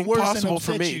worst are the thing worst and possible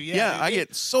for upset me. you. Yeah, Yeah, I it-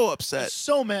 get so upset.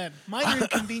 So mad. Minor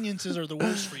inconveniences are the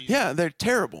worst for you. Yeah, they're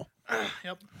terrible.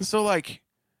 Yep. So, like,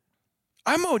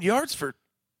 I mowed yards for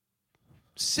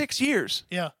 6 years.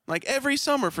 Yeah. Like, every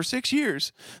summer for 6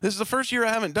 years. This is the first year I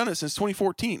haven't done it since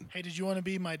 2014. Hey, did you want to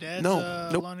be my dad's No.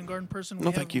 Nope. lawn and garden person? We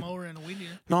No, have thank a you. mower and a weed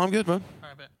eater. No, I'm good, bud. All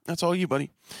right, bet. That's all you, buddy.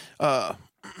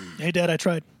 Hey, Dad, I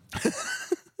tried.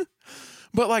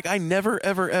 But, like, I never,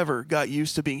 ever, ever got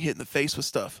used to being hit in the face with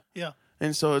stuff. Yeah.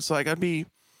 And so it's like I'd be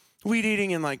weed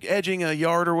eating and like edging a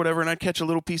yard or whatever, and I'd catch a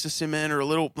little piece of cement or a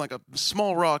little, like a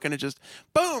small rock, and it just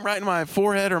boom right in my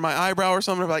forehead or my eyebrow or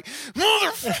something. I'm like,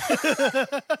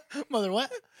 Mother,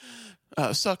 what?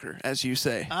 sucker, as you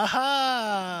say.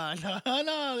 Aha!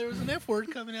 No, there was an F word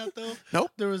coming out though.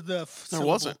 Nope, There was the there syllable.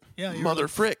 wasn't. Yeah, you're Mother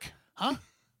like, frick. huh?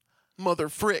 Mother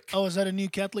frick. Oh, is that a new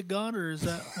Catholic god, or is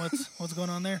that what's going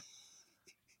on there?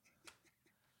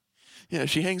 Yeah,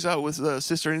 she hangs out with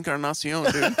Sister Encarnacion,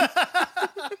 dude.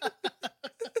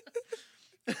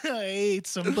 I ate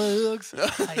some bugs.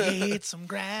 I ate some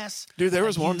grass. Dude, there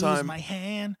was I one used time my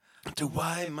hand. to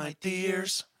wipe my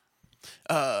tears.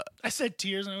 I said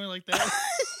tears, and I went like that.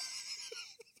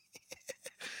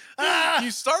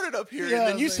 You started up here, Yeah, and I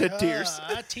then you was said like, tears.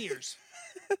 Tears.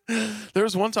 There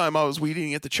was one time I was weed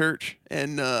eating at the church,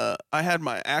 and I had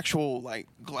my actual like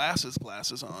glasses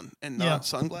on, and not Yeah.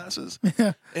 sunglasses.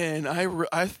 And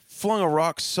I flung a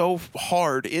rock so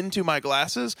hard into my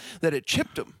glasses that it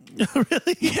chipped them.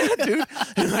 Really? Yeah, dude.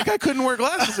 And like I couldn't wear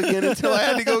glasses again until I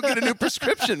had to go get a new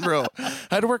prescription, bro. I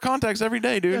had to wear contacts every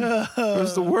day, dude. It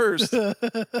was the worst.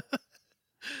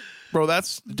 Bro,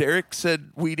 that's Derek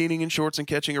said weed eating in shorts and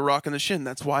catching a rock in the shin.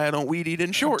 That's why I don't weed eat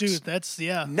in shorts. Dude, that's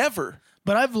Never.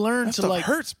 But I've learned That to stuff like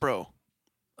hurts, bro.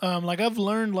 like I've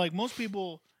learned like most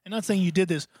people, and not saying you did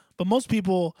this, but most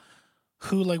people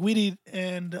who like weed eat,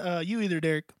 and you either,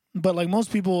 Derek, but like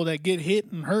most people that get hit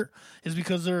and hurt is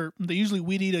because they usually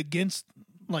weed eat against,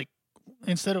 like,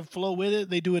 instead of flow with it,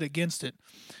 they do it against it.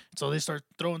 So they start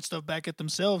throwing stuff back at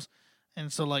themselves,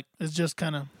 and so like it's just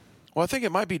kind of. Well, I think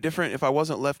it might be different if I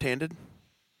wasn't left-handed,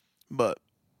 but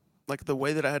like the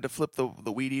way that I had to flip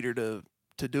the weed eater to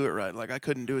do it right, like I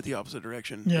couldn't do it the opposite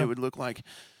direction. Yeah. It would look like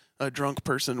a drunk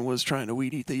person was trying to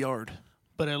weed eat the yard.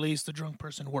 But at least the drunk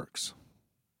person works.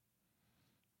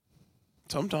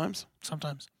 Sometimes.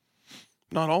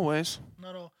 Not always.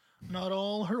 Not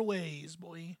all her ways,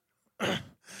 boy.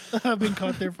 I've been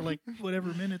caught there for like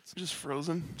whatever minutes. Just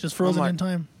frozen In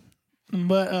time.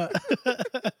 But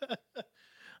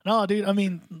no, dude. I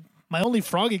mean, my only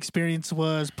frog experience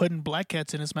was putting black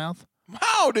cats in his mouth.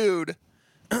 Wow, dude.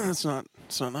 It's not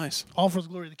nice. All for the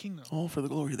glory of the king, though. All for the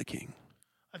glory of the king.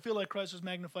 I feel like Christ was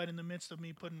magnified in the midst of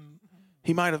me putting.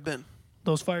 He might have been.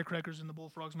 Those firecrackers in the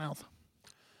bullfrog's mouth.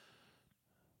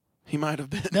 He might have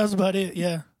been. That's about it.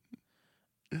 Yeah.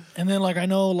 And then, like, I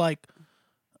know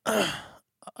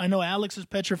Alex is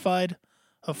petrified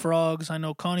of frogs. I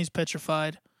know Connie's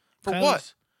petrified. For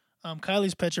what?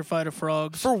 Kylie's petrified of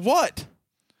frogs. For what?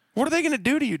 What are they going to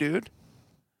do to you, dude?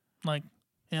 Like,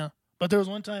 yeah. But there was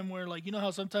one time where, like, you know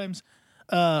how sometimes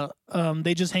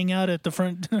they just hang out at the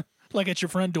front, like at your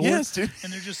front door? Yes, dude.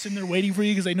 And they're just sitting there waiting for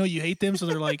you because they know you hate them. So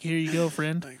they're like, here you go,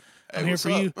 friend. Like, I'm here for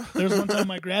you. There was one time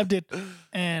I grabbed it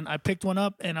and I picked one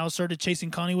up and I started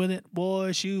chasing Connie with it.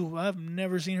 Boy, I've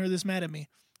never seen her this mad at me.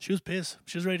 She was pissed.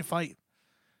 She was ready to fight.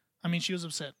 I mean, she was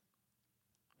upset.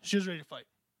 She was ready to fight.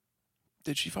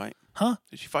 Did she fight? Huh?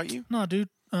 Did she fight you? No, dude.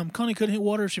 Connie couldn't hit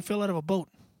water if she fell out of a boat.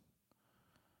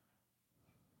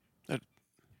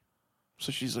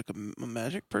 So she's like a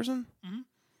magic person? Mm-hmm.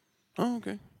 Oh,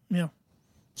 okay. Yeah.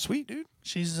 Sweet, dude.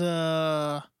 She's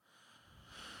the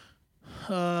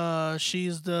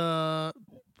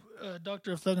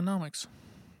doctor of thugonomics.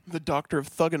 The doctor of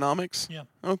thugonomics? Yeah.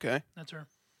 Okay. That's her.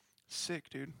 Sick,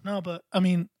 dude. No, but I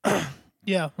mean,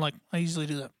 yeah, like I usually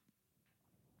do that.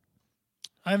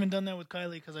 I haven't done that with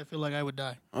Kylie because I feel like I would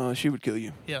die. She would kill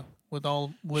you. Yeah, with She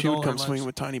all would her come lives. swinging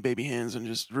with tiny baby hands and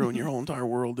just ruin your whole entire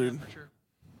world, dude. Yeah, for sure.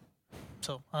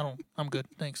 So I'm good.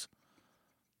 Thanks.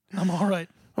 I'm all right.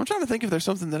 I'm trying to think if there's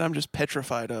something that I'm just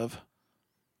petrified of.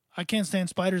 I can't stand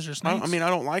spiders or snakes. I mean, I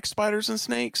don't like spiders and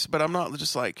snakes, but I'm not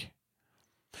just like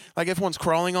if one's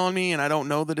crawling on me and I don't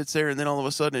know that it's there, and then all of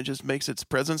a sudden it just makes its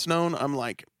presence known, I'm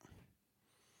like,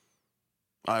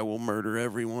 I will murder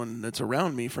everyone that's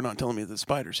around me for not telling me the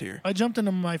spider's here. I jumped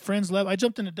into my friend's lap. I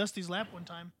jumped into Dusty's lap one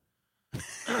time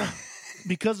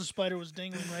because the spider was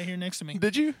dangling right here next to me.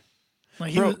 Did you?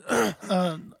 Like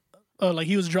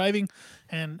he was driving,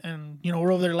 and you know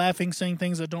we're over there laughing, saying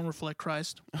things that don't reflect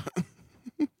Christ.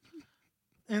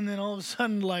 And then all of a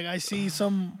sudden, like I see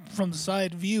some from the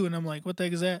side view, and I'm like, "What the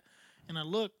heck is that?" And I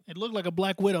look. It looked like a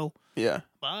black widow. Yeah.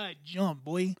 But I jumped,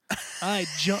 boy. I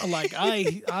jumped like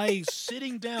I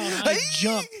sitting down. I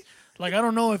jumped. Like I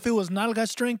don't know if it was Nalga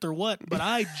strength or what, but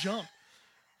I jumped.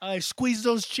 I squeezed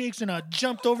those cheeks and I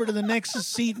jumped over to the next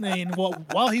seat. And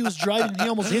while he was driving, he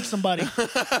almost hit somebody.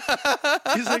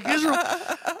 He's like, Israel,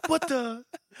 what the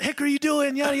heck are you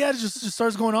doing? Yada yada. Just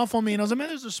starts going off on me. And I was like, man,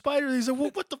 there's a spider. He's like,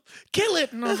 well, what the? Kill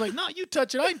it. And I was like, no, you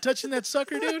touch it. I ain't touching that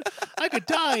sucker, dude. I could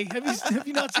die. Have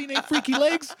you not seen 8 Freaky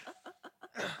Legs?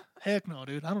 Heck no,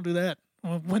 dude. I don't do that.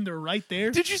 When they're right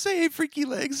there. Did you say 8 freaky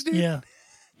legs, dude? Yeah.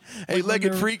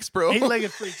 8-legged freaks, bro.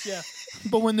 8-legged freaks, yeah.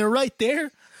 But when they're right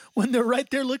there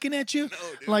looking at you,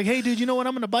 like, hey, dude, you know what?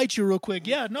 I'm going to bite you real quick.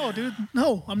 Yeah, no, dude.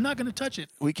 No, I'm not going to touch it.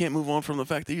 We can't move on from the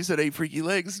fact that you said 8 freaky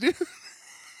legs, dude.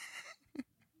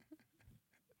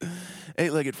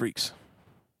 8-legged freaks.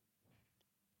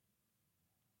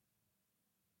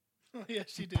 Oh, yeah,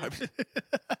 she did.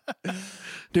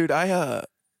 Dude,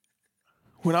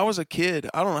 when I was a kid,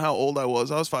 I don't know how old I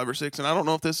was. I was 5 or 6, and I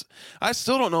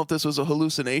still don't know if this was a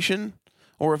hallucination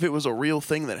or if it was a real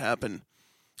thing that happened.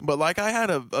 But like I had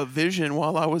a vision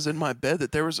while I was in my bed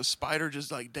that there was a spider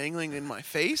just like dangling in my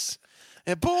face.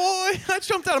 And boy, I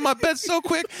jumped out of my bed so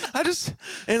quick. I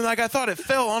thought it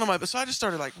fell onto my bed. So I just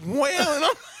started like wailing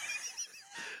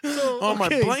on my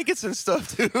blankets and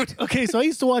stuff, dude. Okay, so I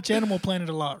used to watch Animal Planet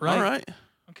a lot, right? All right.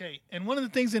 Okay, and one of the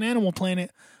things in Animal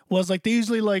Planet was like they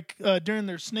usually like during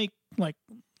their snake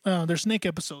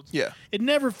episodes. Yeah. It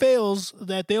never fails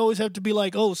that they always have to be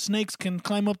like, oh, snakes can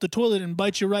climb up the toilet and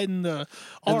bite you right in the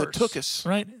arse. In the tuchus.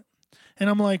 Right? And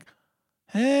I'm like,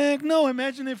 heck no,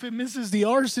 imagine if it misses the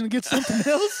arse and gets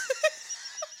something else.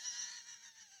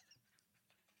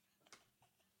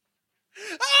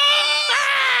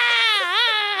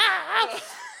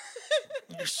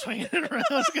 You're swinging it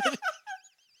around.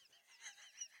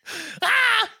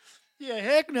 Ah! Yeah,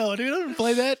 heck no, dude. I didn't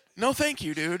play that. No, thank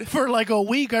you, dude. For like a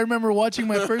week, I remember watching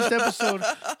my first episode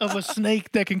of a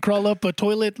snake that can crawl up a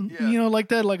toilet, like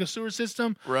that, like a sewer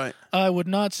system. Right. I would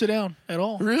not sit down at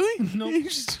all. Really? No. You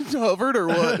just hovered or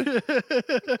what?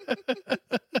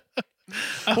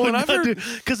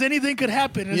 Because anything could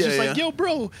happen. It's just like, yo,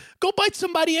 bro, go bite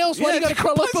somebody else. Why you gotta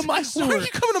crawl up on my sewer? Why are you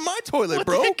coming to my toilet,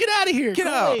 bro? Get out of here. Get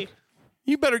Go out. away.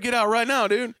 You better get out right now,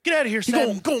 dude. Get out of here, You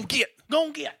Sam. go and get. Go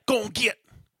and get. Go and get.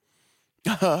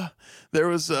 There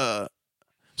was a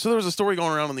story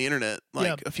going around on the internet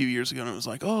a few years ago, and it was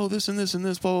like, oh, this and this and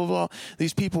this, blah blah blah.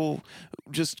 These people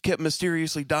just kept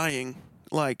mysteriously dying,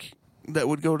 like that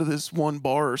would go to this one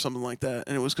bar or something like that,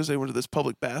 and it was because they went to this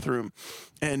public bathroom,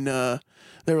 and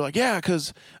they were like, yeah,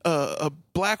 because a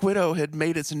black widow had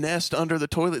made its nest under the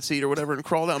toilet seat or whatever and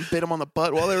crawled out and bit them on the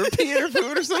butt while they were peeing their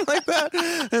food or something like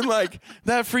that. And like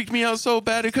that freaked me out so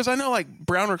bad because I know like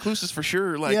brown recluses for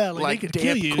sure, like they could damp,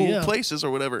 kill you, cool places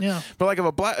or whatever. Yeah. But like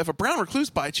if a brown recluse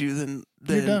bites you, then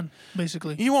You're done,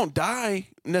 basically. you won't die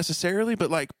necessarily,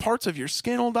 but like parts of your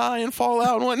skin will die and fall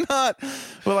out and whatnot.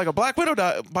 But like a black widow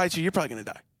bites you, you're probably gonna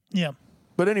die. Yeah.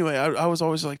 But anyway, I was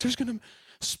always like,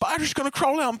 spider's gonna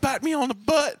crawl out and bite me on the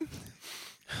butt.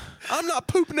 I'm not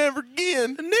pooping ever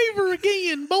again. Never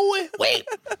again, boy. Wait.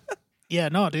 Yeah,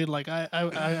 no, dude. Like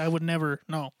I would never.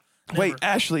 No. Never. Wait,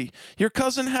 Ashley, your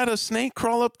cousin had a snake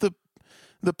crawl up the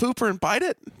pooper and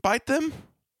bite them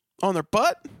on their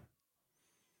butt.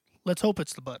 Let's hope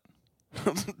it's the butt.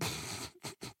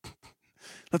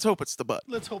 Let's hope it's the butt.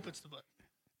 Let's hope it's the butt.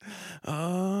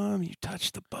 You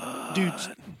touched the butt, dude.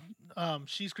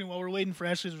 She screamed while we're waiting for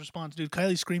Ashley's response, dude.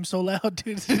 Kylie screamed so loud,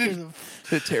 dude. Did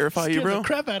it terrify you, bro? The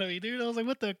crap out of me, dude. I was like,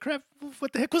 what the crap?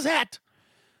 What the heck was that?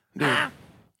 Dude,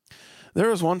 there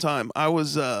was one time I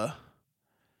was, I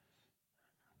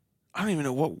don't even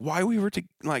know why we were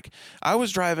I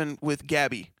was driving with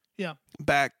Gabby. Yeah.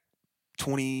 Back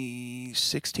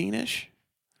 2016-ish.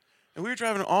 And we were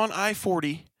driving on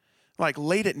I-40, like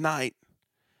late at night.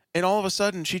 And all of a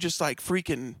sudden she just like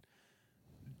freaking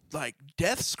like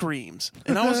death screams.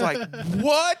 And I was like,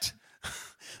 what?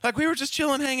 Like we were just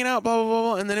chilling, hanging out, blah, blah, blah,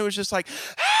 blah. And then it was just like,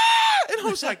 ah! And I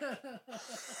was like,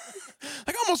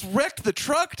 I almost wrecked the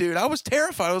truck, dude. I was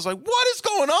terrified. I was like, what is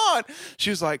going on? She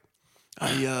was like,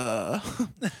 I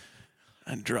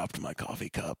dropped my coffee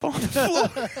cup on the floor.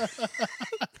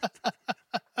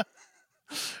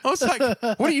 I was like,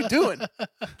 what are you doing?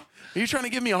 Are you trying to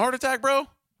give me a heart attack, bro?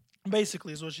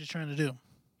 Basically is what she's trying to do.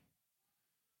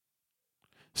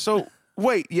 So,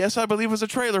 wait, yes, I believe it was a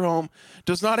trailer home,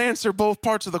 does not answer both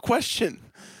parts of the question.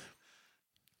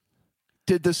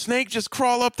 Did the snake just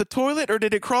crawl up the toilet, or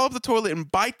did it crawl up the toilet and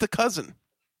bite the cousin?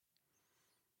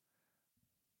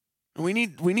 We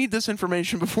need this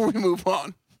information before we move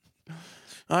on.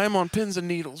 I am on pins and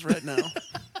needles right now.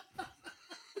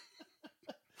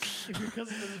 If your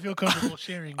cousin doesn't feel comfortable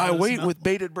sharing, I wait with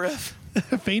bated breath.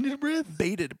 Fainted breath?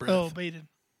 Bated breath. Oh, baited.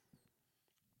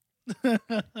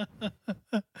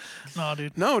 No,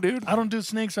 dude. No, dude. I don't do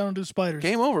snakes. I don't do spiders.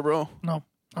 Game over, bro. No,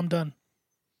 I'm done.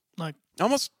 Like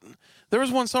there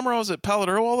was one summer I was at Palo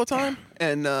Duro all the time,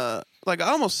 and I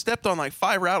almost stepped on like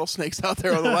 5 rattlesnakes out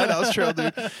there on the Lighthouse Trail,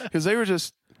 dude, because they were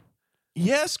just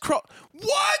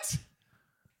what?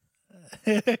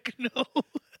 Heck no.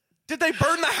 Did they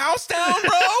burn the house down,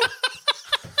 bro?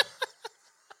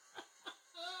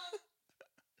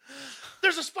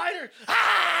 There's a spider.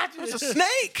 Ah! It was a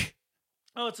snake.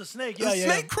 Oh, it's a snake. The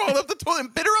snake crawled up the toilet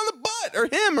and bit her on the butt, or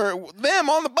him, or them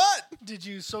on the butt. Did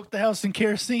you soak the house in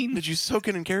kerosene? Did you soak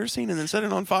it in kerosene and then set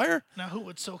it on fire? Now, who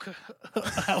would soak a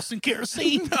house in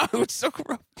kerosene? No, who would soak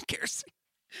a kerosene?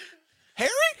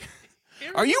 Harry?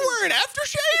 Are you wearing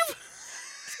aftershave?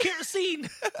 It's kerosene.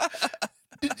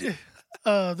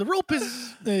 The rope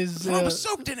is the rope was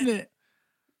soaked in it.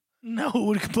 No,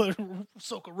 we could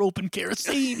soak a rope in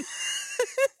kerosene.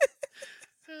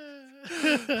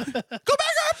 Go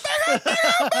back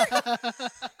up.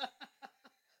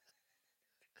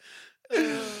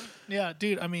 Yeah,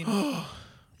 dude, I mean,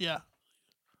 yeah.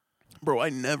 Bro, I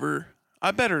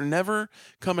better never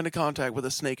come into contact with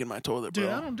a snake in my toilet, bro.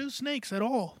 Dude, I don't do snakes at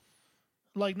all.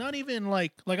 Like, not even,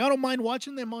 like I don't mind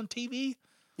watching them on TV.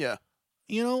 Yeah.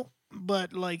 You know?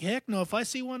 But, like, heck no, if I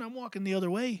see one, I'm walking the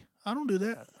other way. I don't do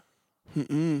that.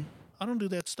 Mm-mm. I don't do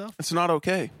that stuff. It's not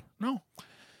okay. No.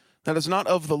 That is not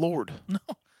of the Lord. No.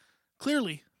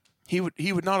 Clearly. He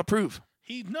would not approve.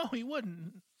 He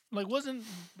wouldn't. Like, wasn't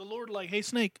the Lord like, hey,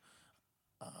 snake,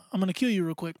 I'm going to kill you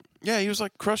real quick. Yeah, he was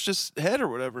like, crushed his head or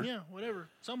whatever. Yeah, whatever.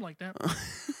 Something like that.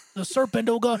 The serpent,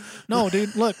 oh God. No,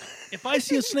 dude, look. If I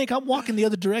see a snake, I'm walking the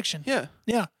other direction. Yeah.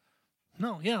 Yeah.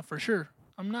 No, yeah, for sure.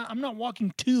 I'm not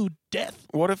walking to death.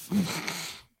 What if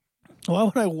Why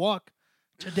would I walk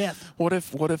to death? what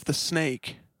if the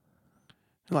snake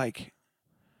like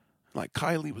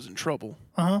Kylie was in trouble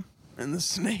Uh-huh. and the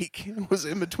snake was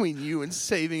in between you and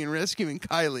saving and rescuing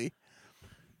Kylie?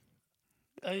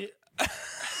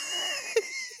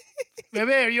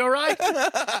 Baby, are you all right?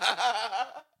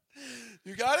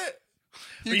 You got it?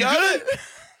 You got it?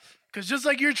 Because just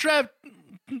like you're trapped,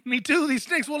 me too, these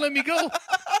snakes won't let me go.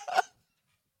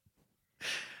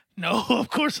 No, of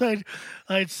course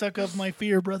I'd suck up my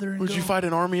fear, brother. And Would you fight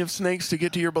an army of snakes to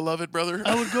get to your beloved brother?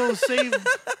 I would go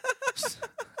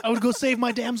save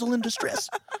my damsel in distress.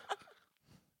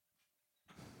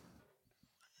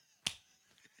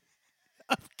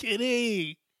 I'm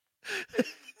kidding.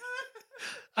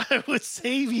 I would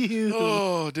save you.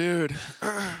 Oh, dude.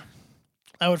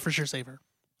 I would for sure save her.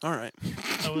 All right.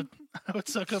 I would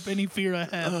suck up any fear I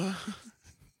have.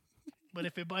 But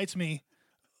if it bites me,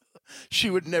 she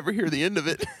would never hear the end of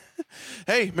it.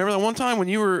 Hey, remember that one time when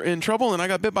you were in trouble and I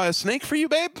got bit by a snake for you,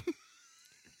 babe?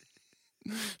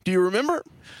 Do you remember?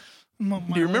 Do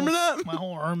you remember that? My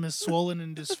whole arm is swollen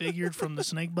and disfigured from the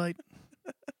snake bite.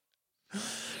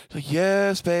 Like,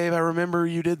 yes, babe, I remember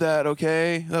you did that,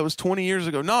 okay? That was 20 years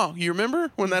ago. No, you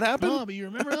remember when that happened? No, but you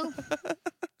remember though?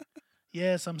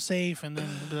 Yes, I'm safe. And then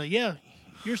be like, yeah,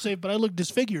 you're safe, but I look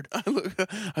disfigured.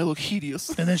 I look hideous.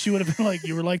 And then she would have been like,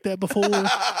 you were like that before.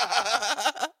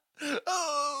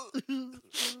 Oh,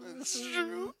 that's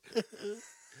true.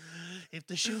 If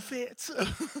the shoe fits.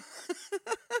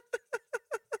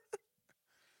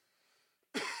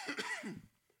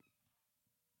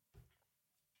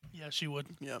 Yeah, she would.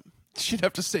 Yeah. She'd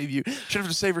have to save you. She'd have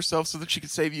to save herself so that she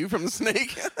could save you from the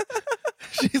snake.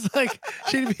 She'd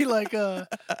be like, oh.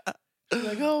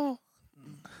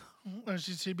 Or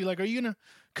she'd be like, are you going to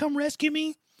come rescue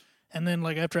me? And then,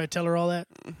 like, after I tell her all that,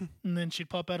 and then she'd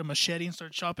pop out a machete and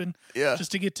start chopping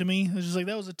just to get to me. I was just like,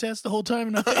 that was a test the whole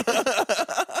time. And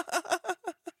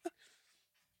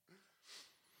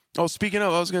Oh, speaking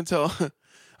of, I was going to tell,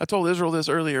 I told Israel this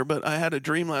earlier, but I had a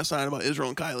dream last night about Israel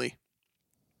and Kylie.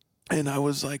 And I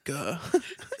was like,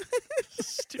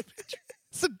 stupid.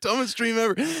 it's the dumbest dream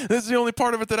ever. This is the only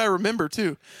part of it that I remember,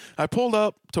 too. I pulled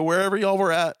up to wherever y'all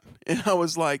were at, and I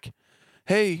was like,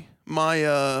 hey,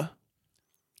 my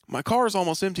car's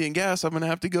almost empty in gas. I'm going to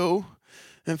have to go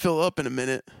and fill up in a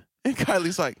minute. And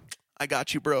Kylie's like, I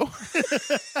got you, bro.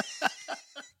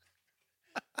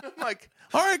 I'm like,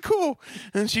 all right, cool.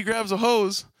 And she grabs a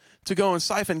hose to go and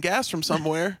siphon gas from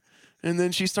somewhere. And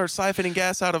then she starts siphoning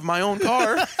gas out of my own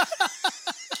car.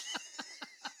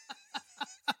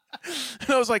 And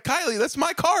I was like, Kylie, that's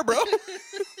my car, bro.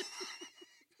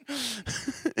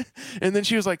 And then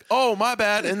she was like, oh, my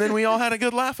bad. And then we all had a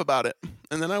good laugh about it.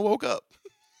 And then I woke up.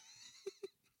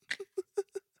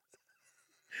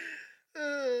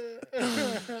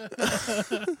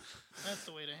 That's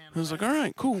the way to handle it. I was like, all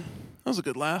right, cool. That was a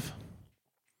good laugh.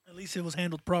 At least it was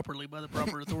handled properly by the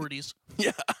proper authorities.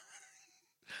 Yeah.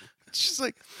 She's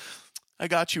like, I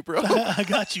got you, bro. I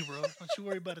got you, bro. Don't you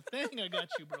worry about a thing. I got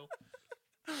you, bro.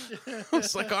 I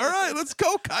was like, all right, let's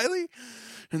go, Kylie.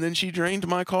 And then she drained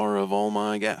my car of all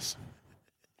my gas.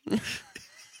 I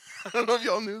don't know if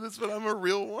y'all knew this, but I'm a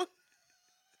real one.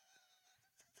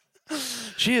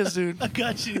 She is, dude. I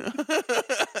got you.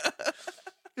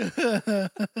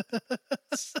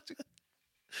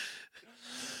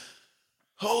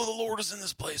 Oh, the Lord is in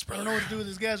this place, I brother. don't know what to do with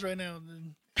this gas right now.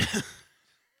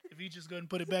 If you just go ahead and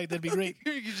put it back, that'd be great.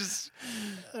 You just,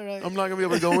 All right. I'm not going to be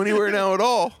able to go anywhere now at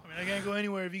all. I mean, I can't go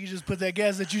anywhere if you could just put that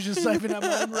gas that you just siphoned out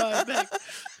my own ride back.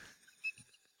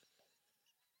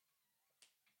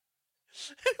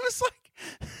 It was like,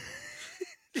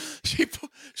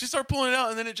 she started pulling it out,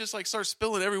 and then it just like starts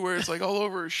spilling everywhere. It's like all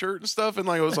over her shirt and stuff. And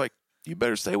like I was like, you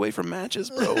better stay away from matches,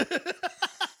 bro.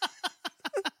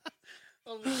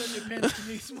 All of a sudden, your pants to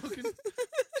me smoking.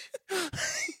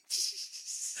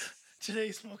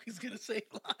 Today, smoking's gonna save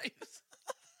lives.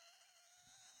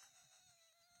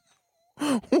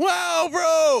 Wow,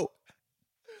 bro.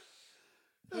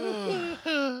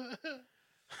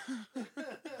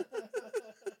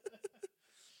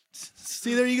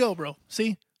 See, there you go, bro.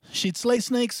 See, she'd slay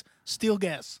snakes, steal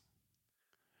gas.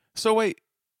 So wait,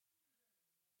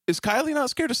 is Kylie not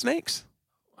scared of snakes?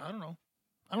 I don't know.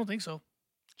 I don't think so.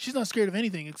 She's not scared of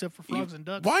anything except for frogs and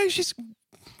ducks. Why is she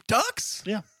ducks?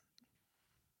 Yeah.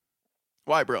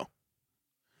 Why, bro?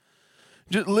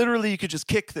 Literally, you could just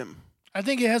kick them. I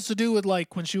think it has to do with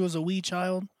like when she was a wee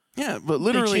child. Yeah, but They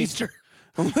literally, chased her.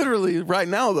 literally right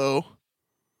now though,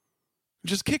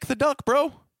 just kick the duck,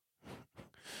 bro.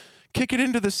 kick it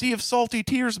into the sea of salty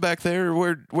tears back there,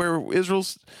 where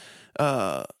Israel's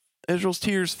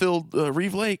tears filled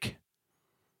Reeve Lake.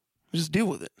 Just deal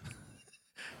with it.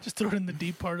 Just throw it in the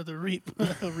deep part of the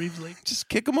Reeves Lake. Just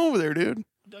kick them over there, dude.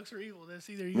 Ducks are evil. That's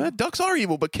either you. Ducks are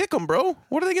evil, but kick them, bro.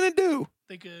 What are they gonna do?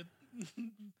 They could.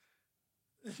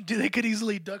 They could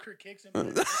easily duck her kicks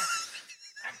and.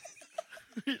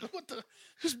 What the?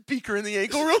 Just beak her in the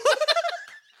ankle, real.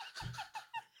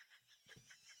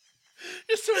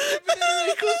 Just start ripping at her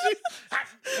ankles.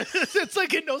 It's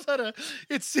like it knows how to.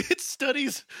 It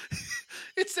studies.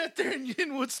 It sat there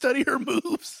and would study her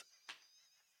moves.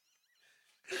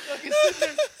 It's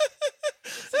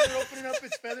sitting there opening up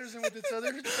its feathers and with its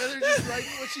other feathers just writing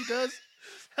what she does,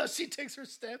 how she takes her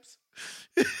steps.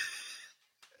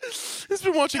 He's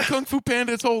been watching Kung Fu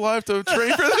Panda his whole life to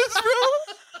train for this, bro.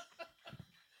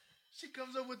 She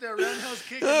comes up with that roundhouse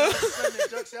kick and all of a sudden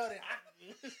it ducks out and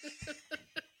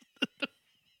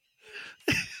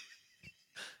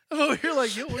I'm over here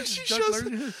like, yo, where's this duck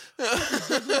learning?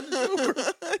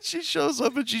 She shows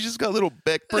up and she just got little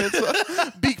beak prints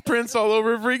all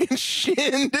over her freaking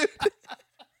shin, dude.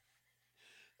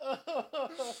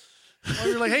 Oh,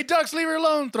 you're like, hey, ducks, leave her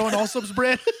alone. Throwing Allsup's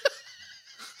bread.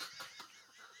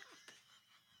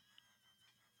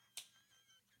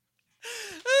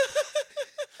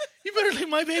 You better leave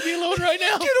my baby alone right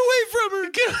now. Get away from her.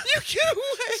 Get away.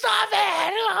 Stop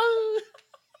it.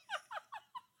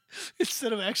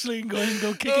 Instead of actually going and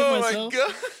go kick it myself.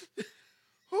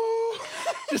 Oh, my God.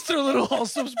 Just throw a little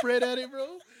Allsup's bread at it, bro.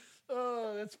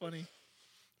 Oh, that's funny.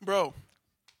 Bro.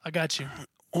 I got you.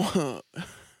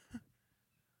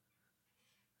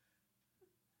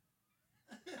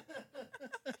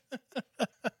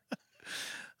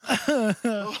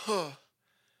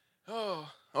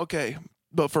 Okay.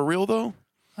 But for real, though,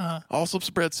 Allsup's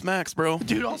bread smacks, bro.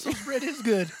 Dude, Allsup's bread is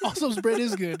good. Allsup's bread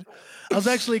is good. I was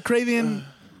actually craving,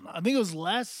 I think it was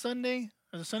last Sunday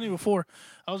or the Sunday before.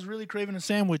 I was really craving a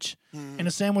sandwich, and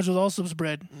a sandwich with Allsup's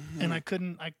bread, and I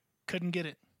couldn't get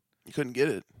it. You couldn't get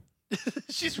it.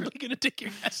 She's really gonna take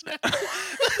your ass now.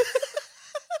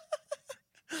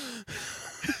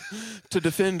 To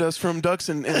defend us from ducks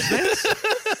and snakes.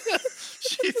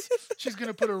 She's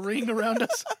gonna put a ring around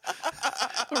us,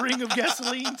 a ring of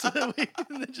gasoline, so that we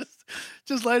and then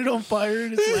just light it on fire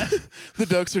and it's The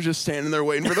ducks are just standing there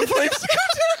waiting for the flames to come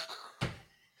down.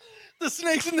 The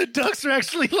snakes and the ducks are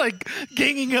actually like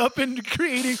ganging up and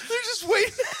creating. They're just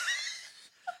waiting,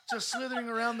 just slithering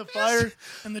around the fire,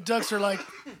 and the ducks are like,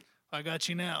 "I got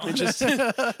you now." and just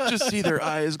see their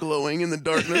eyes glowing in the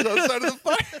darkness outside of the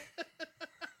fire.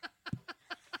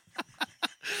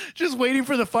 Just waiting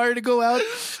for the fire to go out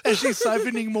as she's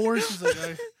siphoning more. She's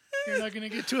like, "You're not gonna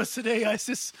get to us today,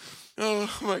 ISIS." Oh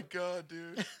my God,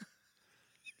 dude.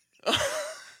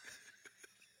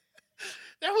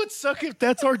 That would suck if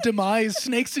that's our demise.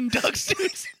 Snakes and ducks,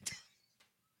 dude.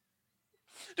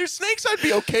 There's snakes I'd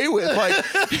be okay with. Like,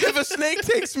 if a snake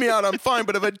takes me out, I'm fine.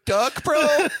 But if a duck,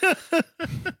 bro,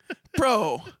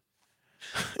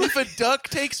 if a duck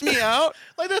takes me out,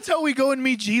 like that's how we go and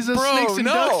meet Jesus. bro, Snakes and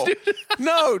ducks, dude.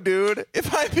 No, dude.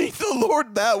 If I meet the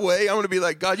Lord that way, I'm gonna be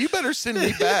like, God, you better send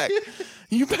me back.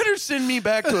 You better send me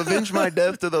back to avenge my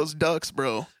death to those ducks,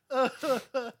 bro.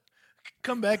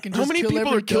 Come back and how just many kill people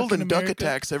every are killed duck in duck America.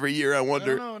 attacks every year? I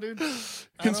wonder. I don't know, dude.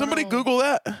 Can somebody Google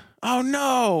that? Oh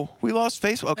no, we lost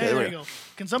Facebook. Okay, Hey, there you go.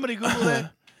 Can somebody Google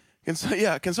that?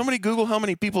 Can somebody Google how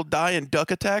many people die in duck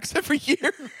attacks every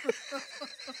year?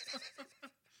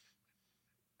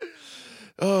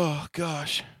 Oh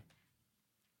gosh,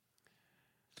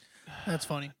 That's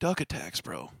funny. duck attacks,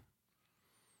 bro.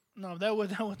 No, that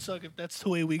would suck if that's the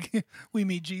way we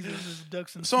meet Jesus as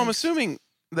ducks and So I'm snakes. assuming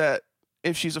that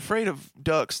if she's afraid of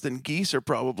ducks, then geese are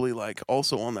probably like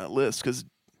also on that list because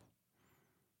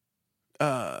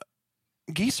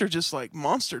geese are just like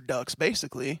monster ducks,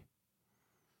 basically.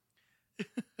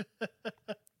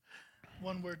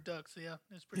 One word ducks. Yeah,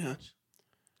 it's pretty much.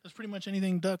 That's pretty much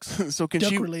anything ducks. So can duck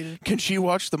she related. can she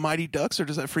watch the Mighty Ducks or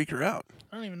does that freak her out?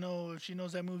 I don't even know if she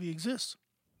knows that movie exists.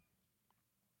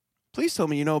 Please tell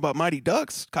me you know about Mighty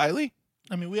Ducks, Kylie.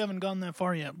 I mean, we haven't gone that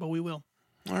far yet, but we will.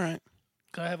 All right.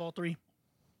 I have all three.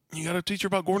 You got to teach her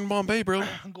about Gordon Bombay, bro.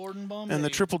 Gordon Bombay. And the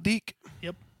Triple Deke.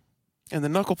 Yep. And the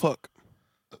Knuckle Puck.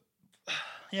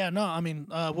 Yeah, no, I mean,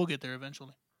 we'll get there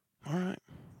eventually. All right.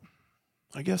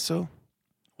 I guess so.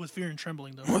 With fear and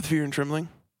trembling, though. With fear and trembling.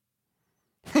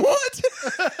 What?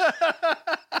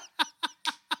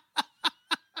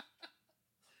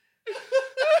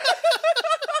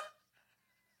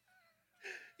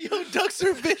 Yo, ducks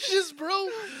are vicious, bro.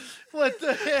 What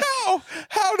the heck?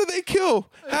 How do they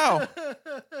kill? How?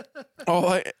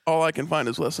 All I can find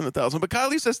is less than 1,000. But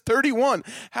Kylie says 31.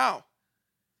 How?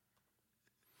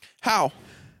 How?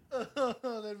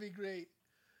 That'd be great.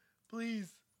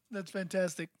 Please. That's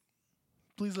fantastic.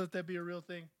 Please let that be a real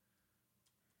thing.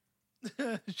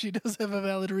 She does have a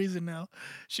valid reason now.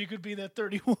 She could be that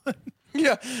 31.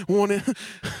 Yeah, 1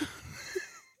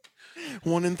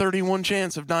 in 31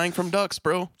 chance of dying from ducks,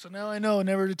 bro. So now I know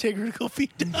never to take her to go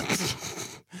feed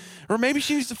ducks. Or maybe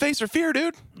she needs to face her fear,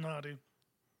 dude. No, dude.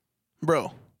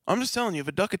 Bro, I'm just telling you, if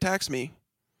a duck attacks me,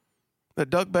 that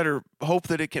duck better hope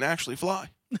that it can actually fly.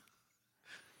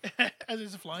 As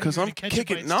it's flying, Because I'm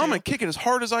gonna kick it as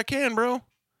hard as I can, bro.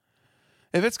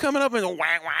 If it's coming up and go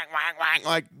whack, whack, whack, whack,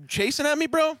 like chasing at me,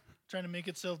 bro. Trying to make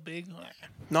itself big.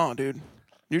 No, dude.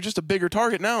 You're just a bigger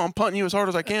target now. I'm punting you as hard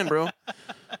as I can, bro.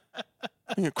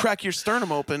 You're gonna crack your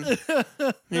sternum open.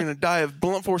 You're gonna die of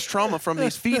blunt force trauma from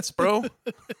these feet, bro.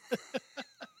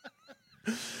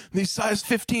 These size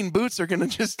 15 boots are gonna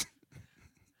just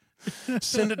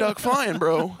send a duck flying,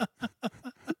 bro.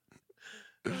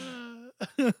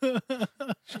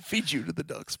 She'll feed you to the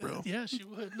ducks, bro. Yeah, she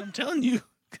would. I'm telling you.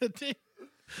 Good thing.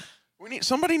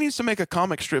 Somebody needs to make a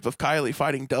comic strip of Kylie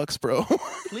fighting ducks, bro.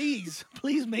 Please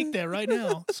make that right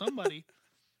now. Somebody.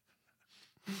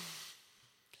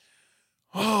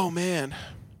 Oh man,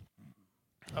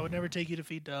 I would never take you to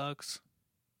feed ducks.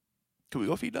 can we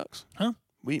go feed ducks? Huh?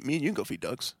 Me and you can go feed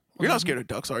ducks. You're not scared of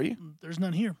ducks, are you? There's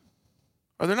none here.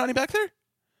 Are there not any back there?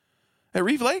 At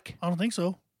Reeve Lake? I don't think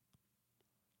so.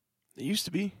 There used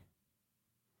to be.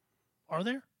 Are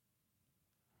there?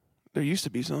 There used to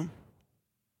be some.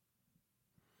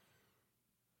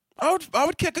 I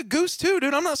would kick a goose too,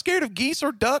 dude. I'm not scared of geese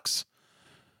or ducks.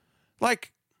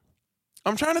 Like,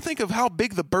 I'm trying to think of how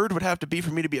big the bird would have to be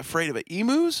for me to be afraid of it.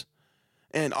 Emus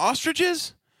and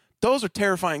ostriches, those are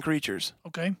terrifying creatures.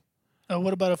 Okay.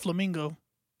 What about a flamingo?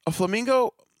 A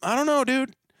flamingo, I don't know,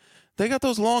 dude. They got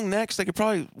those long necks. They could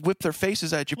probably whip their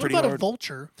faces at you pretty hard. What about a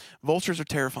vulture? Vultures are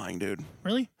terrifying, dude.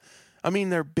 Really? I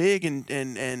mean, they're big and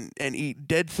eat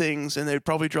dead things, and they'd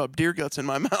probably drop deer guts in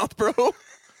my mouth, bro.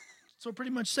 So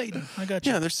pretty much Satan. I got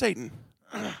you. Yeah, they're Satan.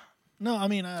 No, I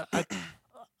mean, I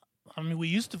mean, we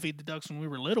used to feed the ducks when we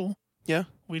were little. Yeah.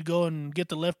 We'd go and get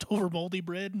the leftover moldy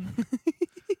bread. And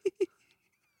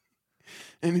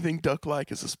Anything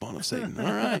duck-like is a spawn of Satan.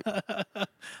 All right.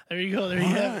 There you go. There you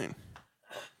have it.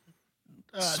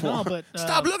 No, but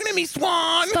stop looking at me,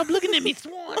 Swan. Stop looking at me,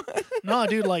 Swan. No,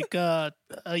 dude, like, yeah,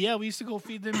 we used to go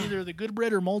feed them either the good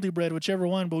bread or moldy bread, whichever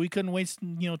one. But we couldn't waste,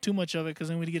 too much of it because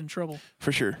then we'd get in trouble.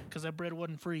 For sure. Because that bread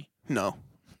wasn't free. No.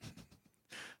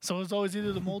 So it was always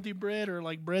either the moldy bread or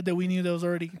like bread that we knew that was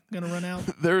already gonna run out.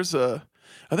 There's I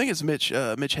think it's Mitch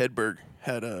Hedberg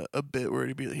had a bit where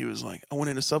he was like, I went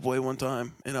into Subway one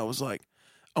time and I was like,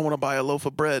 I want to buy a loaf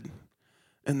of bread,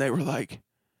 and they were like,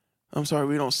 I'm sorry,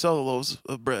 we don't sell loaves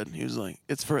of bread. He was like,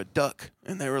 it's for a duck,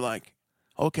 and they were like,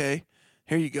 okay,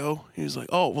 here you go. He was like,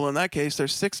 oh, well, in that case,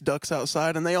 there's 6 ducks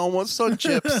outside and they all want sun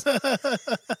chips.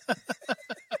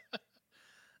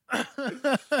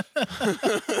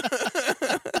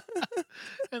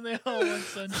 And they all want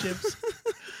sun chips.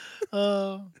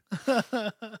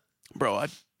 Bro, I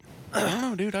don't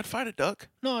know, dude. I'd fight a duck.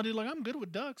 No, dude, like, I'm good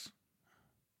with ducks.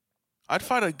 I'd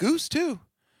fight a goose, too.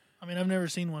 I mean, I've never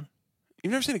seen one.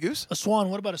 You've never seen a goose? A swan.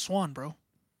 What about a swan, bro?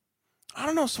 I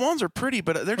don't know. Swans are pretty,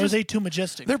 but they're Or are they too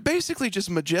majestic? They're basically just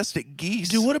majestic geese.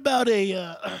 Dude, what about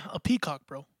a peacock,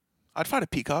 bro? I'd fight a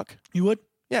peacock. You would?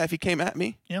 Yeah, if he came at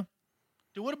me. Yeah.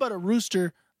 Dude, what about a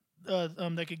rooster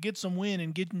that could get some wind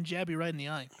and get Jabby right in the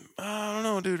eye? I don't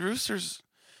know, dude. Roosters.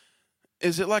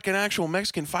 Is it like an actual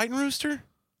Mexican fighting rooster?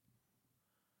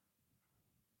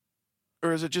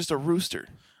 Or is it just a rooster?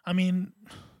 I mean,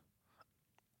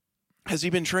 has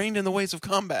he been trained in the ways of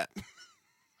combat?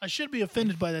 I should be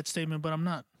offended by that statement, but I'm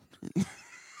not.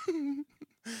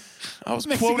 I was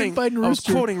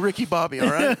quoting Ricky Bobby, all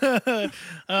right?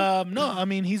 No, I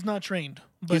mean, he's not trained,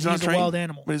 but he's not a trained, wild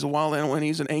animal. But he's a wild animal, and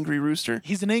he's an angry rooster.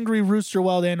 He's an angry rooster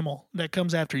wild animal that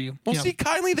comes after you. Well, see,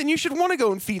 Kylie, then you should want to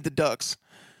go and feed the ducks.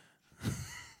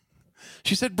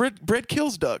 She said bread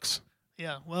kills ducks.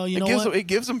 Yeah, well, you know what? It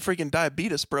gives them freaking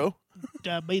diabetes, bro.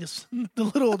 Diabetes. The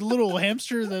little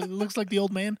hamster that looks like the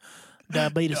old man.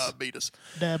 Diabetes.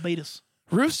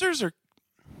 Roosters are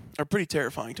pretty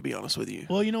terrifying, to be honest with you.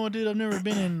 Well, you know what, dude? I've never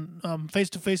been in face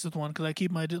to face with one because I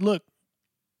keep my look.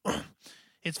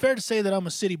 It's fair to say that I'm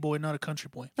a city boy, not a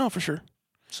country boy. No, for sure.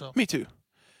 So me too.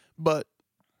 But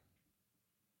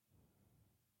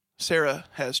Sarah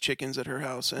has chickens at her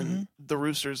house, and the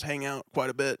roosters hang out quite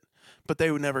a bit, but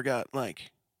they never got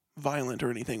like violent or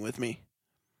anything with me.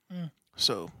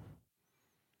 So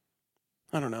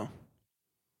I don't know.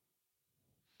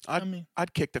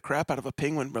 I'd kick the crap out of a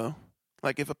penguin, bro.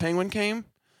 Like if a penguin came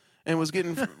and was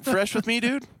getting fresh with me,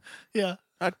 dude, yeah,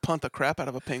 I'd punt the crap out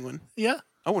of a penguin. yeah.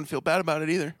 I wouldn't feel bad about it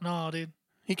either. No, dude.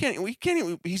 He can't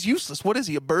even, he's useless. What is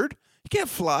he, a bird? He can't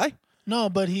fly. No,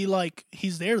 but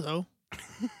he's there though. I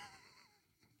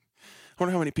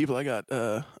wonder how many people I got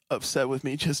upset with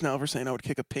me just now for saying I would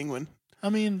kick a penguin. I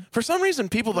mean, for some reason,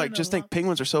 people like just think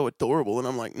penguins are so adorable, and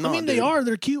I'm like, no. They are.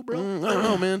 They're cute, bro. I don't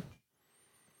know, man.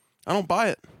 I don't buy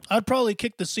it. I'd probably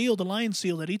kick the lion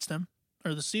seal that eats them,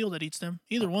 or the seal that eats them.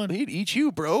 Either one. He'd eat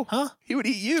you, bro. Huh? He would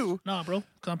eat you. Nah, bro.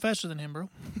 'Cause I'm faster than him, bro.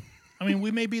 I mean,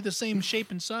 we may be the same shape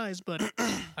and size, but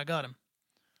I got him.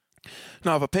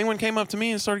 No, if a penguin came up to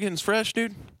me and started getting fresh,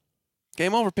 dude,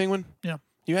 game over, penguin. Yeah.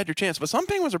 You had your chance. But some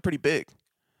penguins are pretty big.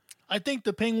 I think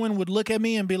the penguin would look at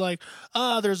me and be like,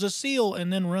 there's a seal,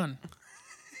 and then run.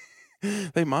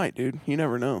 They might, dude. You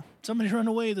never know. Somebody run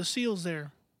away. The seal's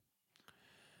there.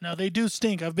 Now, they do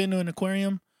stink. I've been to an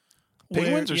aquarium.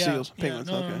 Penguins or seals? Yeah, Penguins,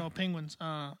 okay. No, penguins.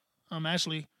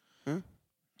 Ashley.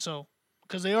 So,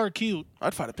 because they are cute.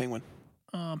 I'd fight a penguin.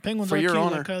 Penguins For are your cute.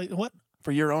 honor. Like what?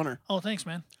 For your honor. Oh, thanks,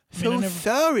 man.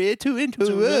 Sorry to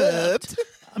interrupt.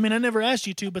 I mean, I never asked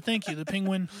you to, but thank you. The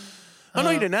penguin. I know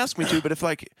you didn't ask me to, but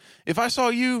if I saw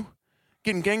you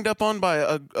getting ganged up on by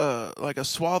a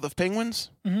swath of penguins,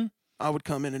 I would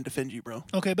come in and defend you, bro.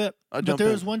 Okay, bet. But there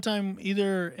was one time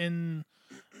either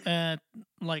at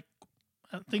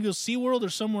I think it was SeaWorld or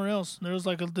somewhere else. There was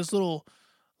this little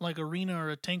arena or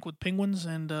a tank with penguins,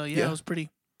 and it was pretty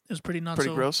not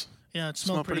pretty so gross. Yeah, it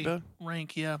smelled pretty bad.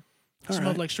 rank. Yeah, All smelled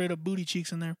right. like straight up booty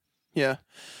cheeks in there. Yeah.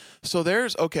 So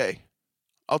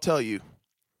I'll tell you.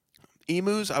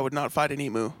 Emus, I would not fight an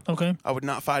emu. Okay. I would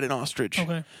not fight an ostrich.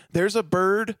 Okay. There's a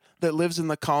bird that lives in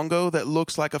the Congo that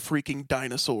looks like a freaking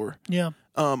dinosaur. Yeah.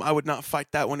 I would not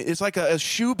fight that one. It's like a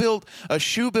shoebill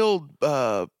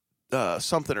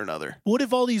something or another. What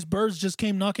if all these birds just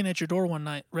came knocking at your door one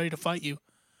night, ready to fight you?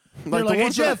 Like like, the "Hey,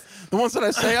 ones Jeff." the ones that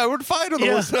I say I would fight, or the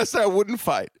ones that I say I wouldn't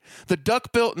fight. The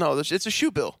duckbill, no, it's a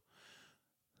shoebill.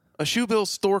 A shoebill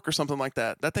stork or something like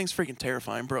that. That thing's freaking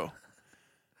terrifying, bro.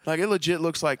 Like it legit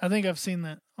looks like I think I've seen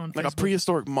that on like Facebook. a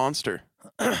prehistoric monster.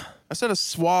 I said a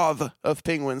swath of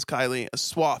penguins, Kylie. A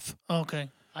swath. Okay.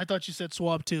 I thought you said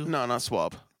swab too. No, not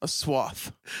swab. A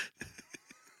swath.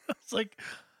 It's like,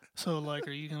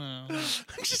 are you gonna?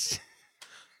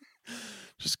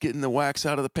 Just getting the wax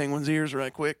out of the penguin's ears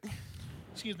right quick.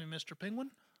 Excuse me, Mr.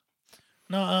 Penguin.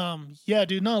 No, yeah,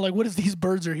 dude. No, what if these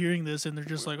birds are hearing this and they're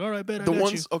just like, all right, bet I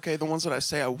got you. The ones that I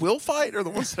say I will fight, or the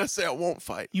ones that I say I won't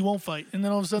fight. You won't fight, and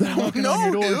then all of a sudden they're knocking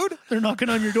on your door. Dude. They're knocking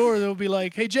on your door. They'll be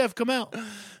like, "Hey, Jeff, come out."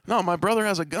 No, my brother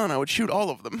has a gun. I would shoot all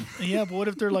of them. Yeah, but what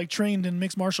if they're trained in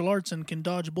mixed martial arts and can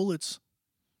dodge bullets,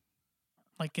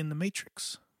 like in the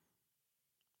Matrix?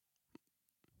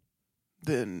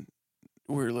 Then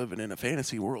we're living in a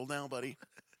fantasy world now, buddy.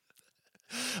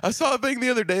 I saw a thing the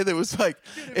other day that was like,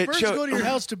 Dude, if birds go to your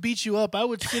house to beat you up, I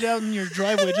would sit out in your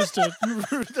driveway just to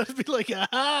be like,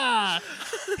 "Aha!"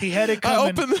 He had it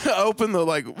coming. I open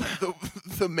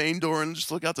the main door and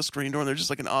just look out the screen door, and there's just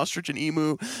like an ostrich, an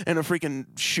emu, and a freaking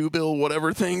shoebill,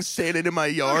 whatever thing, standing in my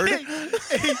yard.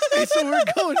 Hey, so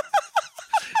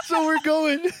we're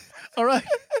going. All right.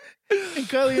 And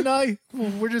Kylie and I,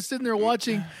 we're just sitting there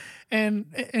watching. And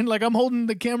I'm holding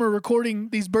the camera recording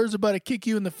these birds about to kick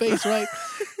you in the face, right?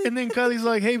 And then Kylie's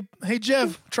like, hey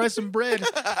Jeff, try some bread.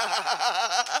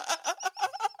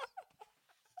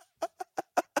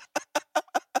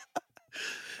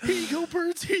 Here you go,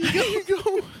 birds. Here you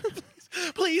go.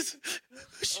 Please.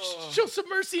 Show some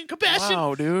mercy and compassion.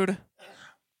 Wow, dude.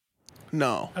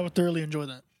 No. I would thoroughly enjoy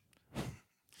that.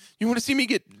 You want to see me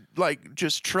get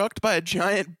just trucked by a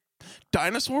giant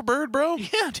dinosaur bird, bro?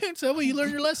 Yeah, dude. So that way you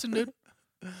learn your lesson, dude.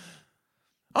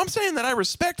 I'm saying that I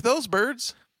respect those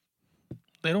birds.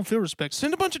 They don't feel respect.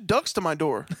 Send a bunch of ducks to my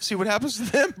door. See what happens to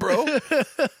them, bro.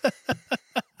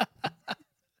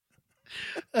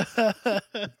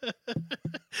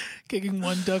 Kicking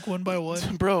one duck one by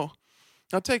one. Bro,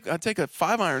 I take a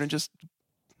 5-iron and just.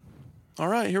 All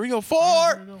right, here we go. 4.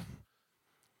 There we go.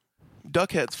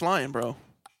 Duck heads flying, bro.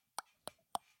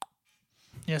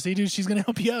 Yeah, see, dude, she's gonna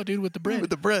help you out, dude, with the bread. With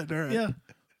the bread, all right. Yeah.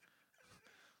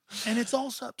 And it's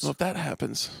all subs. Well, if that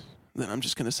happens, then I'm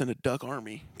just gonna send a duck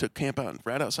army to camp out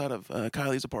right outside of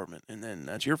Kylie's apartment, and then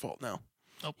that's your fault now.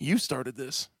 Nope. You started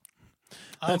this.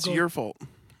 That's your fault.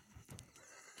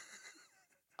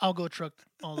 I'll go truck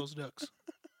all those ducks.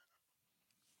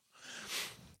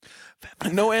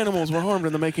 No animals were harmed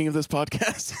in the making of this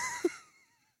podcast.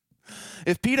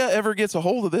 If PETA ever gets a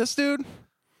hold of this, dude,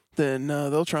 then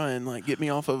they'll try and like get me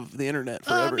off of the internet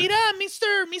forever. Mira,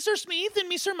 Mr. Smith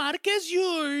and Mr. Marquez,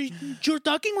 you're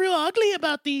talking real ugly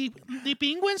about the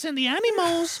penguins and the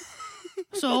animals.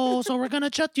 So we're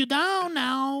gonna shut you down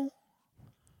now.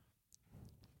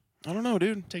 I don't know,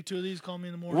 dude. Take 2 of these. Call me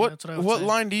in the morning. That's what I would What say.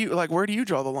 line do you like? Where do you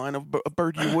draw the line of a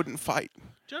bird you wouldn't fight?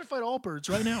 Try to fight all birds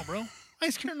right now, bro. I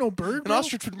ain't scared of no bird, An bro.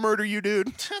 ostrich would murder you, dude.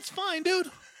 That's fine, dude.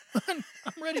 I'm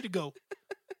ready to go.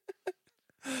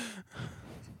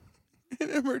 An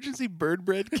emergency bird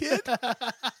bread kit.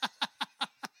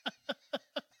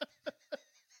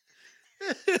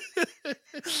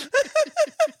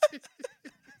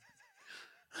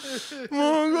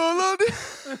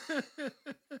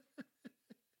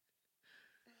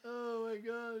 Oh my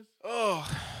gosh.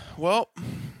 Oh, well,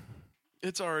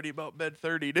 it's already about bed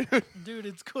 30, dude. Dude,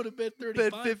 it's go to bed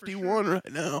 35. Bed 51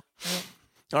 right now. Yep.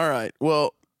 All right.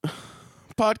 Well,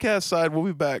 podcast side, we'll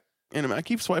be back in a minute. I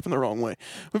keep swiping the wrong way.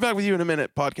 We'll be back with you in a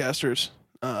minute, podcasters.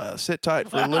 Sit tight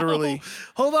for literally.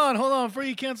 Hold on. Before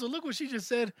you cancel, look what she just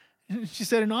said. She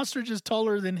said an ostrich is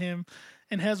taller than him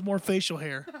and has more facial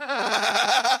hair.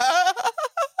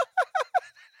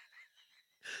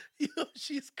 Yo,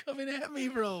 she's coming at me,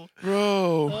 bro.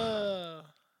 Bro.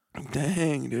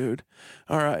 Dang, dude.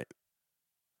 All right.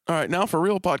 Now for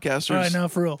real, podcasters. All right, now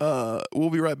for real.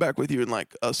 We'll be right back with you in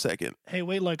like a second. Hey,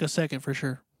 wait like a second for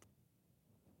sure.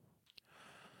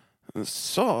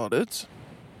 Saudits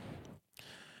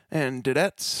and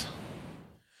dedettes.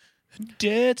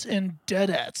 Deads and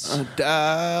deadettes.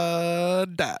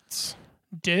 Dats.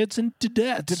 Deads and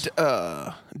deadettes.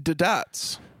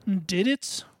 Dedats.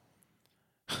 Didits.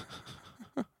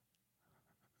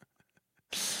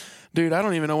 Dude, I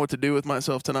don't even know what to do with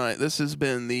myself tonight. This has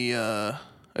been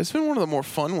it's been one of the more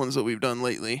fun ones that we've done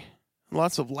lately.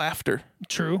 Lots of laughter.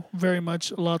 True. Very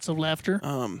much lots of laughter.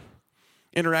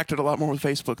 Interacted a lot more with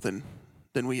Facebook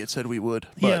than we had said we would.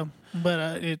 But yeah,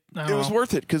 but it was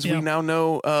worth it because we now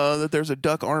know that there's a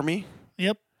duck army.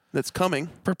 Yep. That's coming.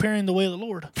 Preparing the way of the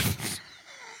Lord.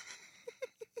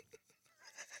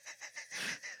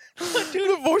 Dude,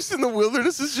 the voice in the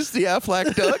wilderness is just the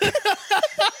Aflac duck.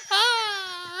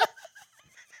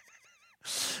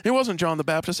 It wasn't John the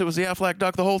Baptist. It was the Aflac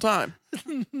duck the whole time.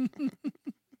 And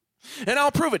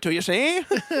I'll prove it to you, see?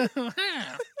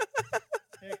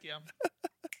 Heck yeah.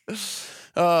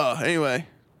 Anyway,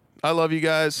 I love you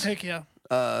guys. Heck yeah.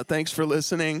 Thanks for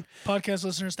listening. Podcast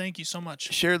listeners, thank you so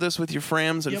much. Share this with your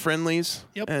friends and friendlies.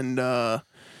 Yep. And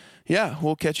yeah,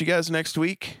 we'll catch you guys next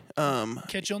week.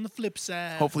 Catch you on the flip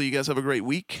side. Hopefully you guys have a great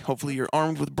week. Hopefully you're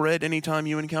armed with bread anytime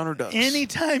you encounter ducks.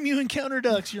 Anytime you encounter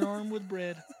ducks, you're armed with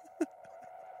bread.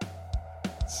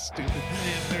 Stupid.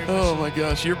 Oh my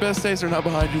gosh, your best days are not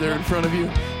behind you, they're in front of you.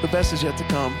 The best is yet to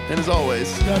come. And as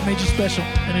always, God made you special,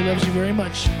 and He loves you very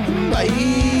much.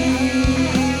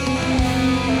 Bye.